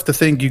scary enough to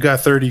think you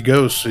got 30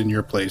 ghosts in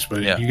your place,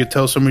 but you could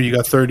tell somebody you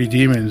got 30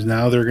 demons.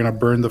 Now they're gonna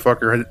burn the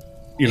fucker.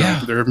 You know,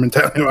 their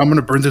mentality. I'm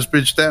gonna burn this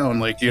bitch down.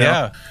 Like, you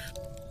know,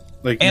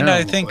 like, and no,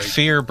 I think like,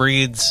 fear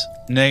breeds.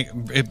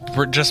 It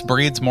just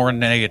breeds more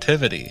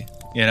negativity.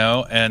 You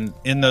know, and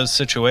in those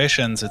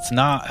situations, it's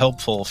not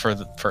helpful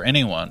for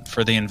anyone,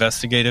 for the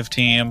investigative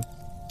team,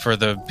 for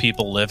the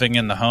people living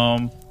in the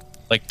home.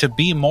 Like, to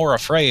be more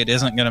afraid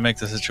isn't going to make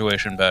the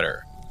situation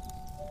better.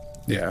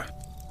 Yeah.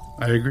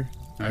 I agree.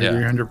 I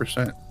agree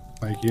 100%.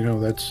 Like, you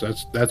know, that's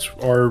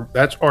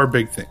our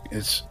big thing.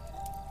 It's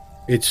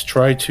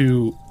try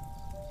to,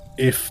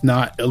 if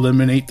not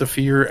eliminate the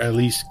fear, at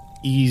least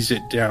ease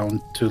it down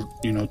to,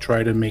 you know,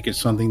 try to make it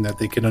something that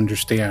they can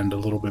understand a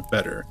little bit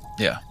better.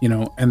 Yeah. You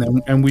know,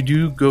 and we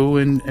do go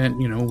in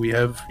and, you know, we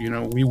have, you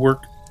know, we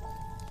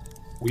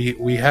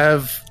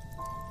have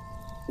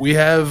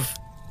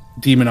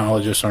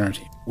demonologists on our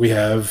team. We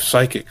have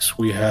psychics.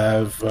 We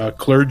have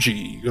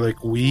clergy.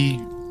 Like, we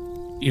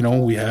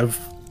have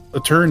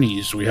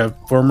attorneys. We have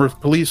former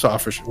police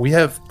officers. We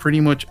have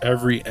pretty much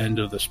every end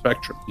of the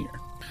spectrum here.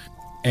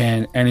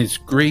 And it's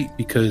great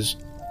because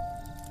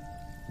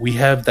we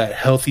have that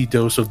healthy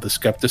dose of the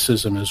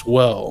skepticism as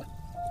well.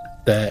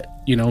 That,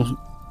 you know,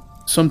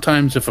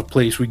 sometimes if a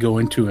place we go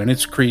into and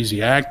it's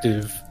crazy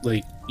active,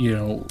 like, you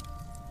know,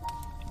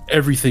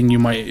 everything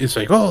it's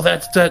like, oh,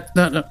 that's that.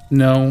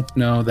 No,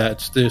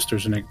 that's this.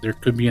 There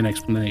could be an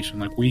explanation.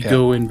 Like, we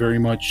go in very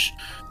much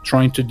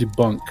trying to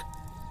debunk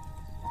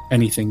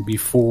anything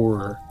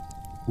before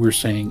we're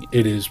saying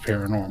it is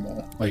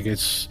paranormal. Like,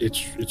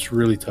 it's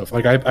really tough.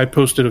 Like, I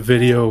posted a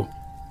video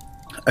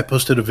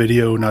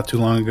not too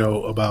long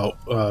ago about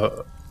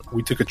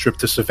we took a trip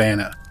to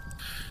Savannah,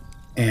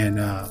 and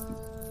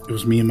it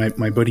was me and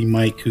my buddy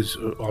Mike, who's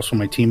also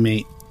my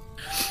teammate,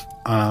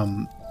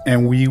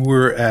 and we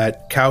were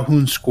at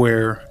Calhoun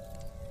Square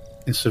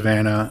in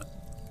Savannah.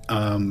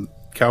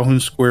 Calhoun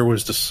Square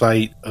was the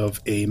site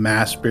of a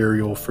mass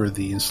burial for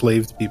the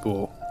enslaved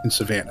people in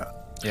Savannah.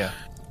 Yeah.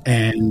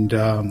 And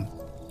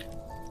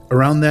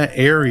around that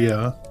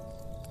area,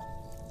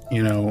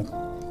 you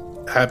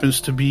know, happens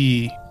to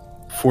be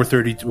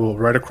 432, well,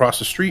 right across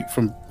the street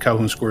from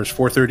Calhoun Square is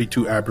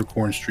 432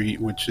 Abercorn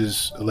Street, which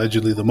is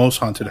allegedly the most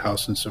haunted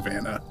house in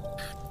Savannah.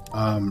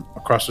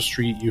 Across the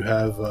street, you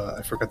have,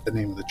 I forgot the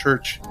name of the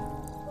church,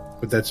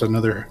 but that's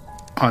another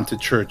haunted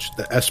church.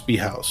 The Espy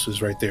House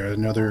is right there.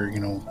 Another, you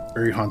know,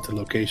 very haunted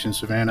location in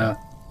Savannah.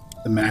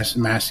 The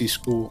Massey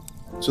School.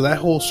 So that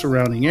whole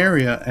surrounding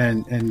area,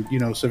 and you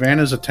know,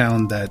 Savannah's a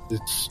town that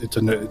it's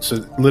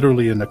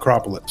literally a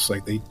necropolis.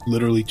 Like, they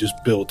literally just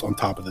built on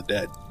top of the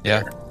dead.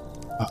 Yeah. There.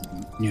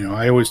 You know,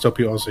 I always tell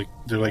people, I was like,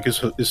 they're like,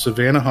 is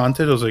Savannah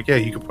haunted? I was like, yeah,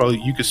 you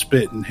could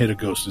spit and hit a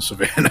ghost in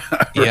Savannah,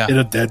 or hit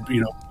a dead, you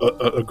know,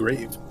 a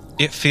grave.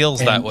 It feels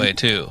that way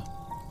too.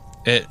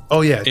 It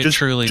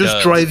truly just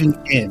does. Driving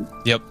in.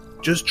 Yep.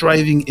 Just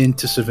driving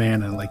into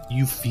Savannah, like,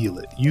 you feel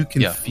it. You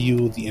can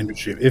feel the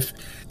energy. If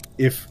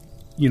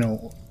you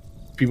know,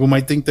 people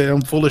might think that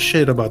I'm full of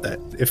shit about that.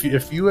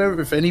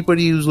 If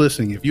anybody who's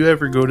listening, if you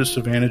ever go to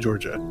Savannah,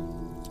 Georgia,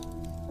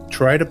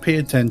 try to pay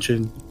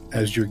attention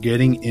as you're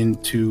getting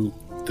into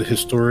the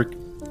historic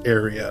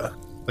area,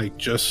 like,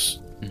 just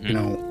you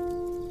know,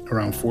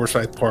 around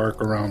Forsyth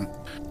Park, around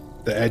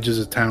the edges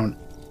of town.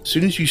 As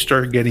soon as you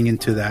start getting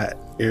into that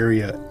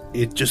area,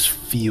 it just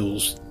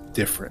feels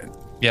different.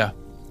 Yeah.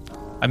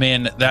 I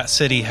mean, that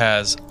city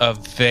has a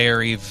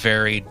very,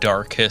 very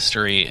dark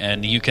history,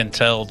 and you can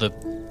tell the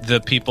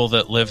people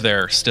that live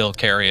there still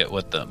carry it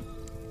with them.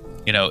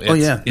 You know,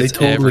 they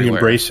totally everywhere.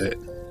 Embrace it.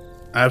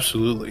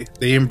 Absolutely.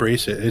 They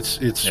embrace it.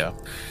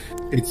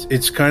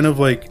 It's kind of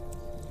like,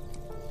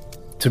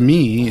 to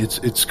me,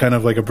 it's kind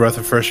of like a breath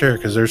of fresh air,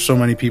 because there's so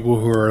many people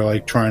who are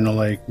like trying to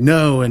like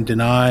no and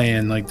deny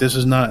and like this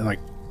is not, like,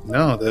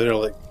 no, they're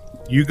like,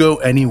 you go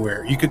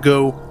anywhere. You could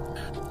go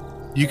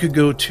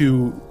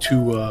to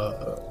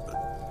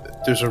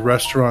there's a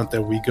restaurant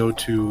that we go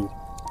to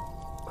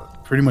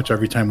pretty much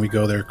every time we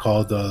go there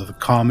called the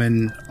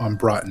Common on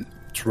Broughton.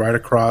 It's right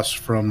across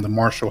from the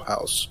Marshall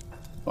House,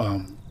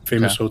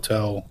 famous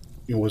hotel.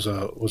 It was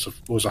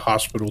a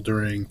hospital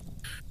during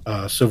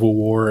Civil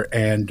War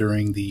and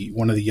during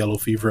one of the yellow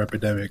fever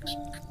epidemics.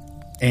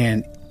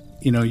 And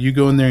you know, you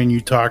go in there and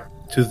you talk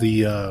to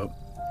the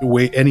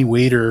any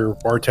waiter or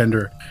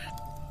bartender.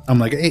 I'm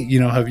like, hey, you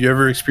know, have you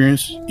ever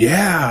experienced?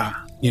 Yeah,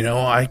 you know,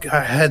 I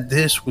had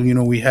this. You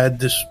know, we had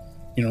this,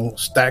 you know,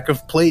 stack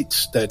of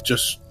plates that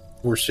just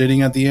were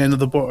sitting at the end of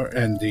the bar,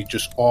 and they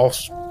just all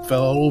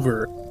fell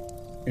over.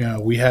 You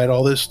know, we had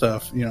all this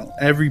stuff. You know,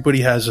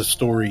 everybody has a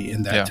story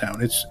in that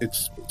town.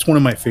 It's one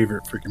of my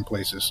favorite freaking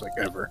places, like,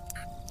 ever.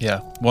 Yeah,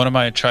 one of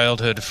my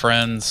childhood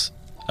friends,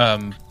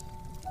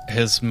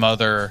 his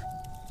mother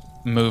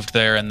moved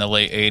there in the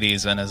late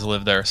 80s and has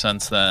lived there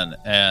since then.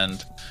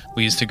 And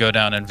we used to go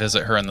down and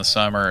visit her in the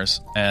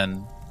summers.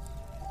 And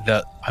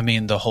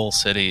the whole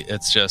city,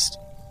 it's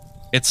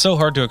so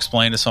hard to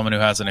explain to someone who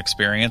hasn't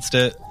experienced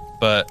it.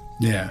 But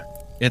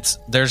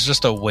there's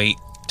just a weight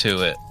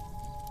to it.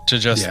 to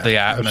just the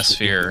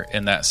atmosphere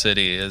in that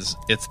city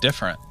it's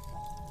different.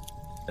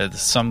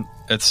 There's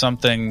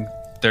something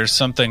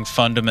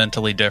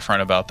fundamentally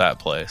different about that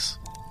place.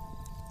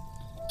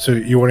 So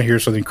you want to hear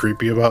something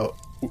creepy about?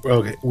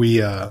 Okay,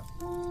 we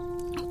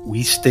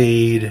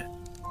stayed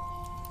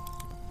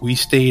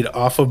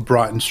off of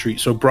Broughton Street.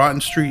 So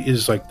Broughton Street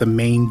is like the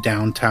main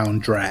downtown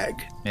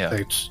drag. Yeah,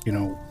 that's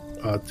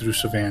through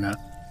Savannah.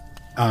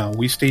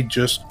 We stayed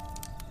just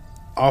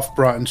off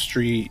Broughton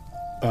Street.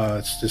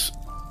 It's this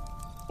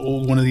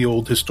one of the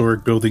old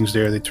historic buildings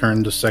there. They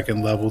turned the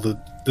second level.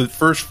 The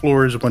first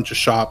floor is a bunch of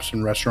shops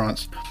and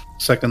restaurants.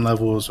 Second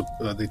level is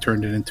they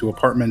turned it into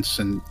apartments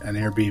and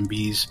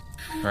Airbnbs.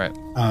 Right.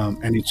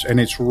 And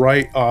it's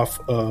right off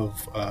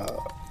of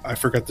I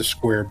forgot the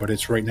square, but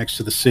it's right next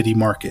to the city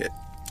market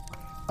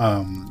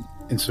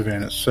in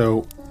Savannah.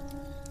 So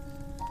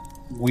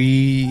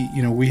we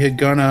had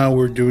gone out.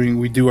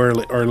 We do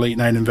our late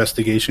night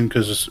investigation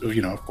because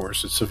of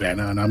course it's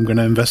Savannah, and I'm going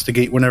to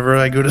investigate whenever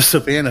I go to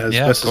Savannah as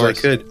best as I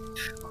could.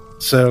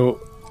 So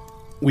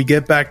we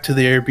get back to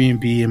the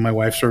Airbnb, and my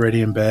wife's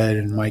already in bed,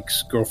 and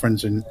Mike's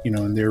girlfriend's in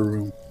their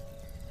room,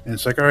 and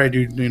it's like, all right,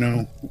 dude,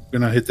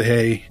 gonna hit the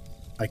hay.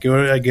 I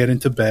get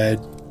into bed,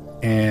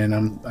 and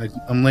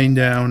I'm laying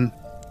down,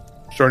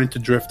 starting to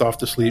drift off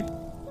to sleep,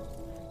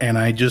 and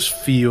I just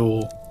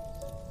feel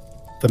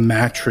the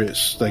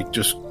mattress like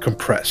just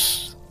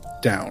compress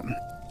down,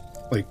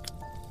 like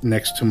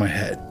next to my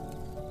head,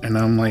 and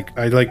I'm like,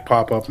 I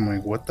pop up. I'm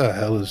like, what the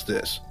hell is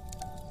this?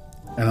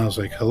 And I was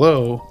like,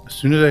 hello. As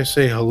soon as I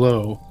say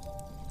hello,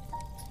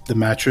 the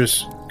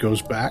mattress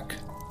goes back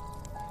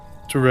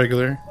to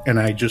regular, and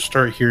I just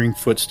start hearing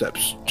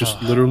footsteps,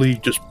 literally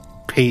just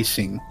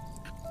pacing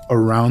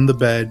around the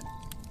bed,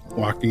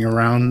 walking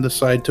around the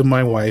side to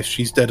my wife.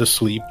 She's dead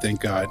asleep,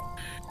 thank God.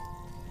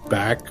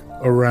 Back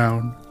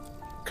around,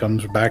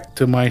 comes back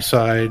to my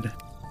side,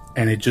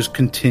 and it just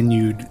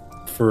continued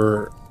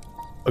for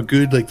a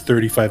good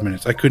 35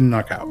 minutes. I couldn't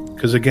knock out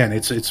because again,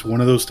 it's one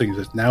of those things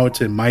that now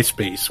it's in my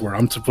space where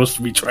I'm supposed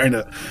to be trying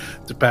to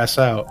pass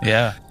out.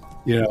 Yeah,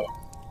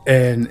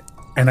 and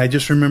I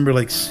just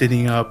remember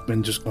sitting up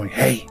and just going,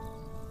 hey,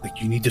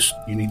 you need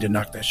to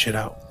knock that shit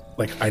out.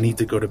 I need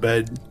to go to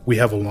bed. We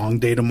have a long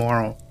day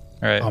tomorrow.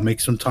 All right. I'll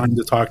make some time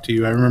to talk to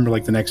you. I remember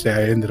the next day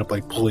I ended up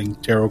pulling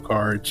tarot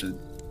cards and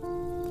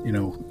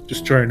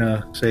just trying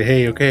to say,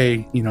 hey,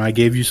 okay, I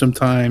gave you some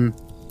time.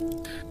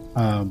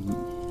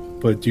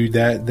 But dude,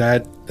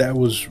 that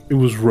was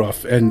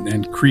rough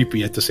and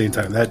creepy at the same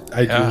time.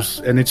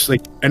 And it's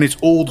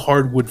old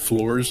hardwood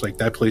floors.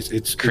 That place,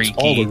 it's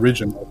all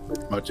original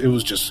pretty much. It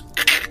was just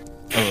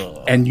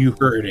and you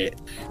heard it.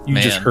 You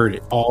just heard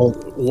it all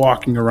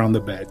walking around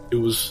the bed. It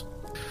was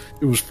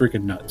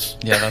freaking nuts.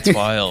 Yeah, that's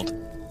wild.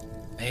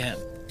 Man.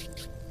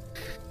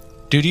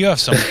 Dude, you have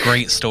some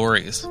great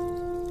stories.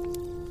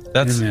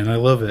 Yeah, man, I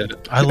love it.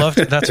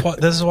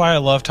 This is why I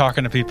love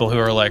talking to people who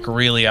are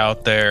really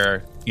out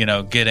there,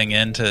 getting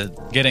into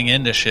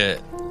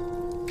shit.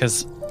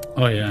 Cause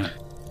I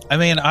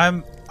mean,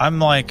 I'm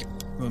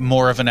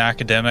more of an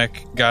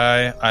academic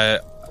guy. I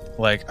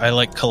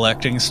like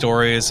collecting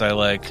stories. I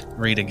like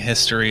reading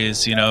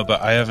histories,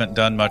 but I haven't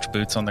done much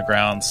boots on the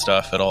ground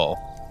stuff at all.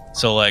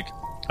 So I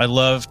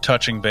love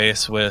touching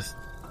base with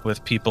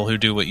people who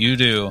do what you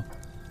do,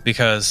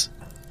 because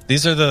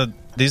these are the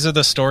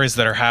stories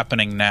that are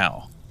happening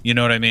now. You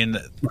know what I mean?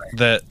 Right.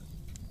 That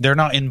they're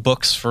not in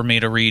books for me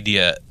to read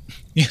yet,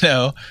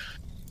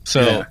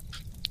 So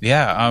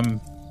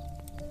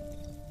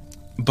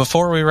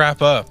before we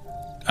wrap up,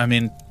 I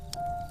mean,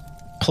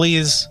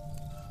 please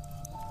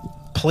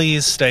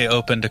stay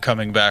open to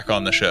coming back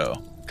on the show,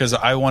 because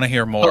I want to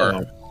hear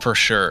more for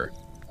sure.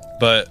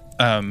 But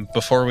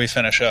before we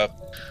finish up,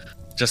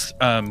 just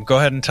go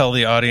ahead and tell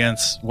the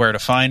audience where to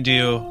find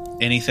you,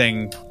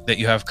 anything that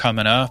you have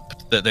coming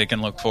up that they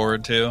can look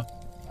forward to.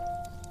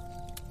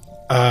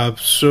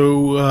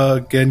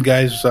 Again,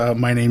 guys,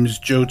 my name is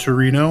Joe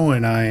Torino,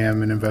 and I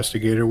am an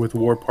investigator with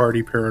War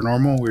Party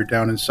Paranormal. We're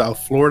down in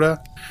South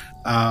Florida.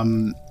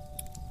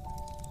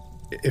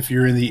 If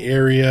you're in the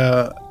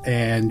area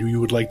and you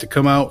would like to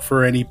come out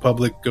for any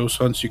public ghost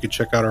hunts, you can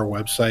check out our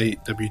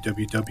website,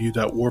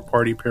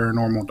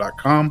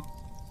 www.warpartyparanormal.com.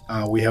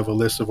 We have a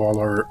list of all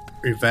our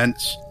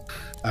events.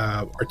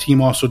 Our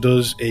team also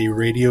does a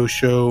radio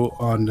show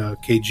on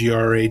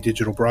KGRA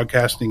Digital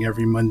Broadcasting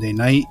every Monday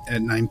night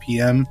at 9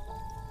 p.m.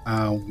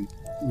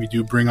 We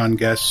do bring on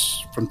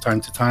guests from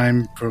time to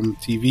time from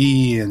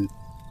TV and,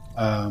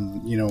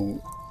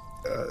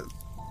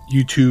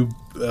 YouTube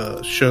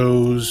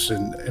shows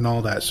and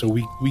all that. So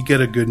we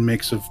get a good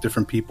mix of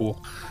different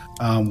people.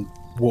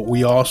 What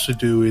we also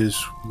do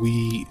is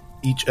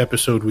each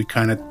episode we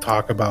kind of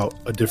talk about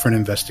a different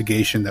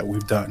investigation that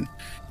we've done,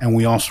 and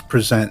we also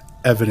present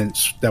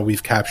evidence that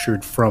we've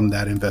captured from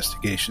that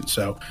investigation.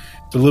 So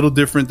it's a little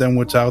different than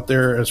what's out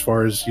there as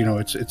far as,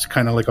 it's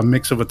kind of like a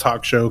mix of a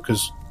talk show,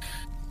 because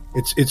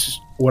it's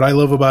what I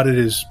love about it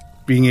is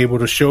being able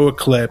to show a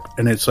clip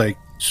and it's like,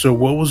 so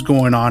what was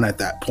going on at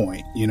that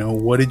point?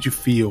 What did you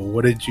feel?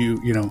 What did you,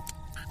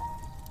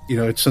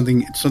 it's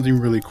something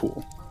really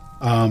cool.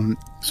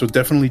 So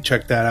definitely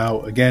check that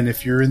out. Again,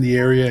 if you're in the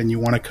area and you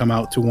want to come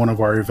out to one of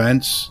our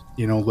events,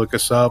 look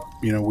us up.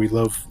 We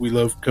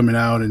love coming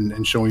out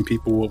and showing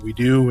people what we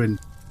do. And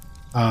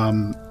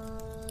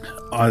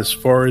as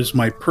far as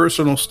my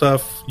personal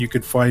stuff, you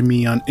could find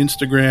me on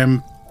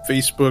Instagram,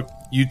 Facebook,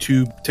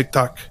 YouTube,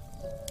 TikTok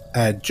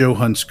at Joe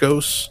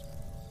Hunskos.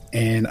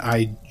 And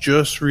I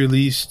just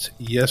released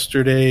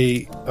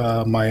yesterday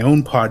my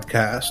own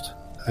podcast.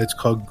 It's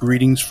called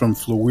Greetings from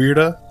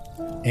Florida.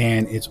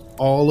 And it's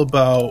all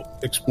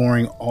about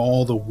exploring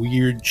all the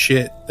weird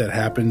shit that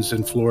happens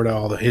in Florida,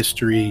 all the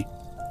history,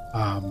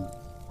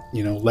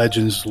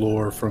 legends,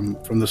 lore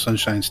from the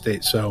Sunshine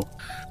State. So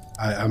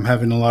I'm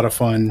having a lot of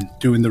fun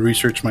doing the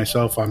research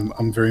myself.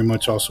 I'm very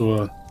much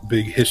also a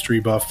big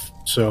history buff.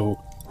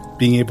 So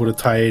being able to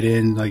tie it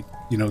in,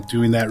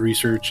 doing that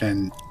research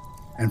and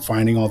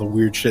finding all the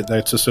weird shit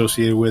that's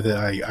associated with it,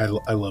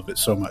 I love it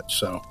so much.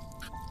 So,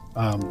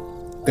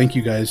 thank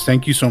you guys.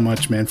 Thank you so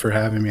much, man, for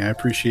having me. I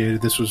appreciate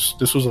it. This was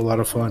a lot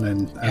of fun,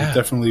 and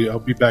I'll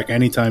be back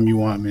anytime you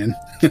want, man.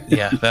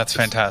 Yeah, that's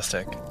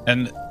fantastic.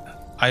 And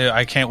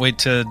I can't wait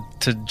to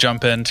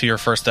jump into your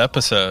first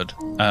episode.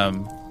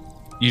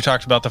 You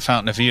talked about the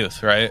Fountain of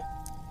Youth, right?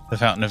 The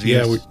Fountain of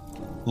Youth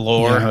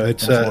lore in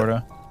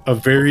Florida. The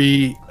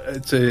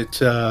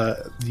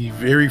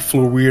very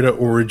Florida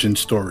origin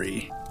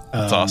story.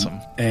 That's awesome.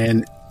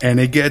 And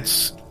it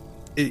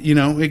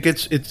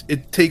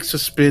takes a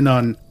spin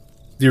on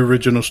the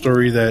original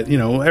story that,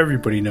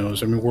 everybody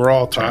knows. I mean, we're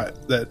all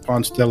taught that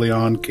Ponce de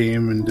Leon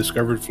came and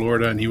discovered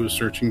Florida and he was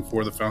searching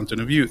for the Fountain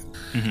of Youth.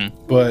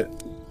 Mm-hmm. But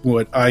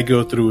what I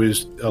go through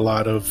is a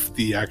lot of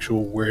the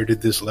actual, where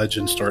did this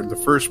legend start in the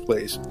first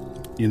place?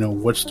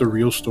 What's the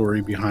real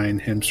story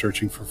behind him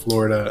searching for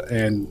Florida,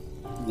 and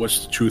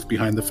what's the truth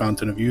behind the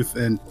Fountain of Youth?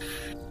 And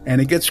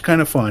it gets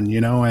kind of fun, I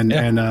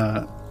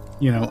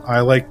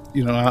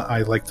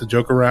like to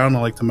joke around. I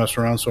like to mess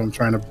around. So I'm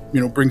trying to,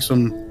 bring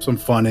some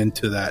fun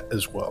into that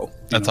as well.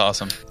 That's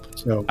awesome.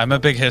 So I'm a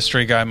big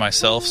history guy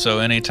myself. So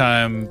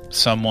anytime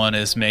someone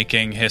is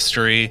making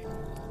history,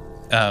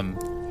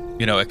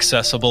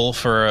 accessible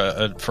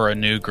for a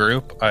new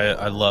group,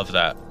 I love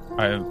that.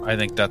 I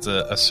think that's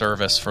a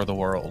service for the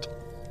world.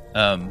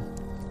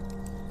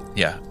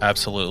 Yeah,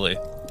 absolutely.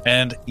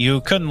 And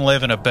you couldn't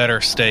live in a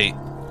better state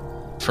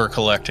for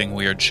collecting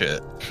weird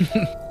shit.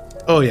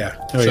 Oh yeah,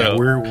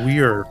 we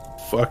are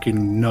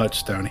fucking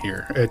nuts down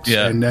here.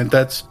 And then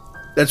that's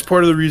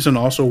part of the reason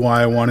also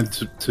why I wanted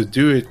to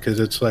do it, because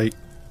it's like,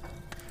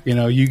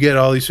 you get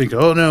all these things.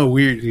 Oh no,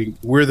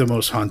 we're the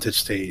most haunted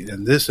state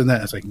and this and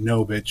that. It's like,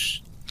 no, bitch,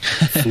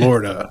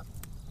 Florida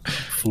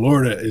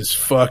is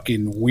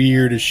fucking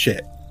weird as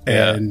shit.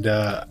 Yeah. And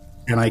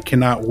I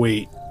cannot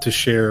wait to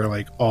share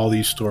all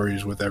these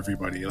stories with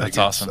everybody. That's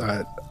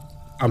awesome.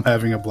 I'm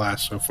having a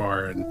blast so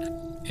far,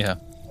 and yeah.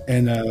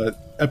 And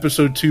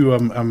episode 2,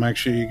 I'm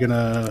actually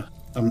gonna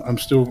I'm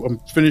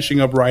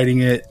finishing up writing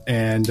it,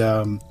 and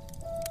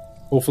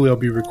hopefully I'll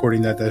be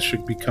recording that. That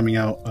should be coming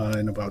out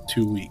in about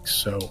 2 weeks.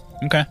 So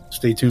okay,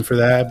 stay tuned for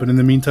that. But in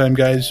the meantime,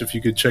 guys, if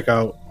you could check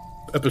out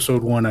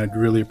episode 1, I'd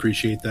really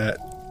appreciate that.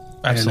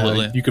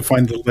 Absolutely. And, you can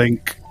find the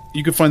link.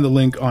 You can find the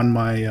link on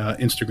my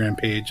Instagram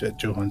page at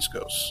Joe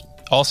Hunskos.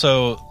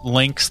 Also,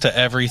 links to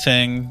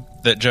everything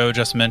that Joe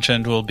just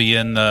mentioned will be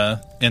in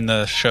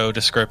the show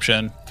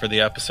description for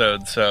the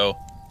episode. So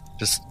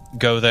just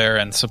go there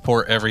and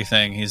support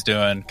everything he's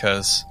doing,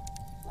 because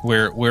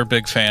we're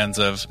big fans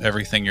of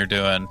everything you're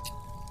doing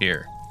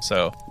here.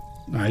 So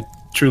I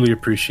truly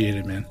appreciate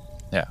it, man.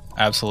 Yeah,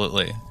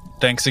 absolutely.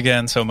 Thanks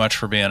again so much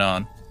for being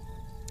on.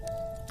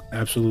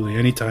 Absolutely,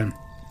 anytime.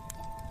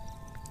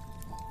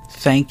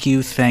 Thank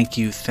you, thank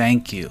you,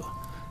 thank you.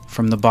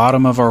 From the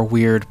bottom of our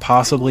weird,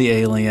 possibly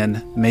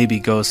alien, maybe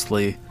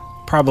ghostly,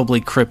 probably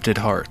cryptid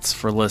hearts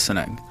for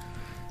listening.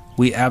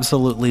 We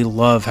absolutely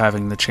love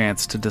having the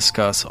chance to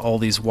discuss all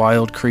these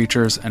wild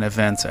creatures and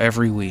events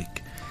every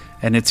week,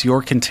 and it's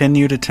your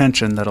continued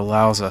attention that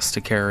allows us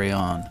to carry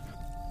on.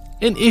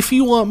 And if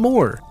you want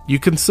more, you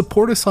can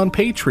support us on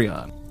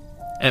Patreon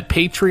at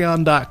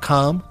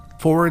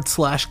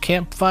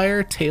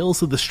patreon.com/campfire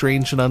Tales of the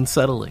Strange and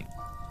Unsettling.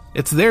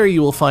 It's there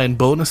you will find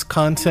bonus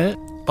content,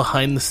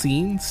 behind the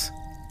scenes,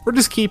 or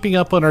just keeping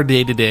up on our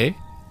day-to-day,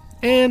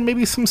 and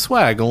maybe some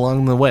swag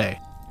along the way.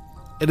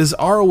 It is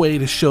our way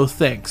to show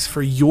thanks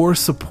for your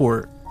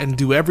support and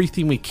do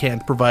everything we can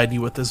to provide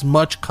you with as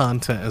much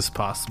content as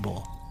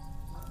possible.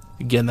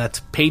 Again,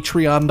 that's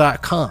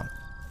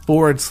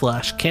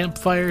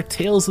patreon.com/campfire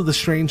Tales of the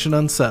Strange and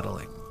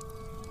Unsettling.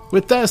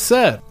 With that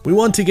said, we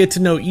want to get to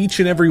know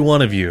each and every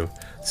one of you,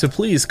 so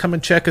please come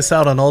and check us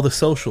out on all the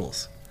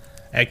socials.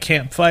 At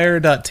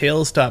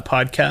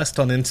campfire.tales.podcast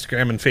on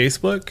Instagram and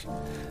Facebook,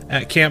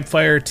 at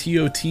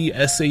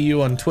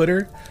campfire.totsau on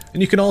Twitter,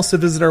 and you can also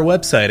visit our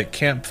website at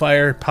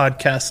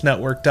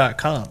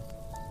campfirepodcastnetwork.com.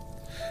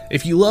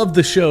 If you love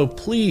the show,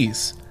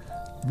 please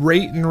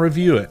rate and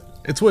review it.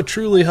 It's what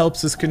truly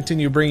helps us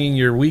continue bringing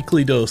your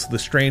weekly dose of the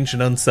strange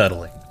and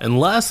unsettling. And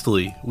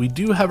lastly, we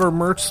do have our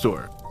merch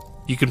store.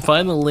 You can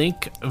find the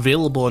link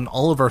available on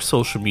all of our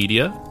social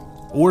media,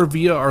 or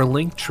via our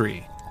link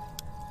tree.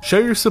 Show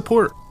your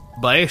support.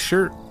 Buy a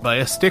shirt, buy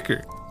a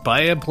sticker,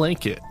 buy a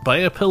blanket, buy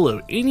a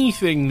pillow,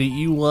 anything that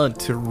you want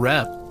to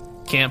rep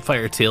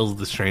Campfire Tales of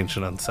the Strange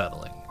and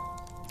Unsettling.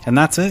 And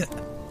that's it.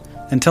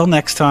 Until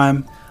next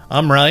time,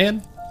 I'm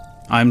Ryan.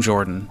 I'm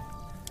Jordan.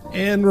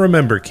 And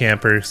remember,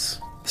 campers,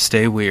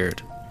 Stay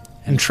weird.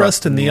 and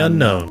trust in the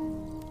unknown.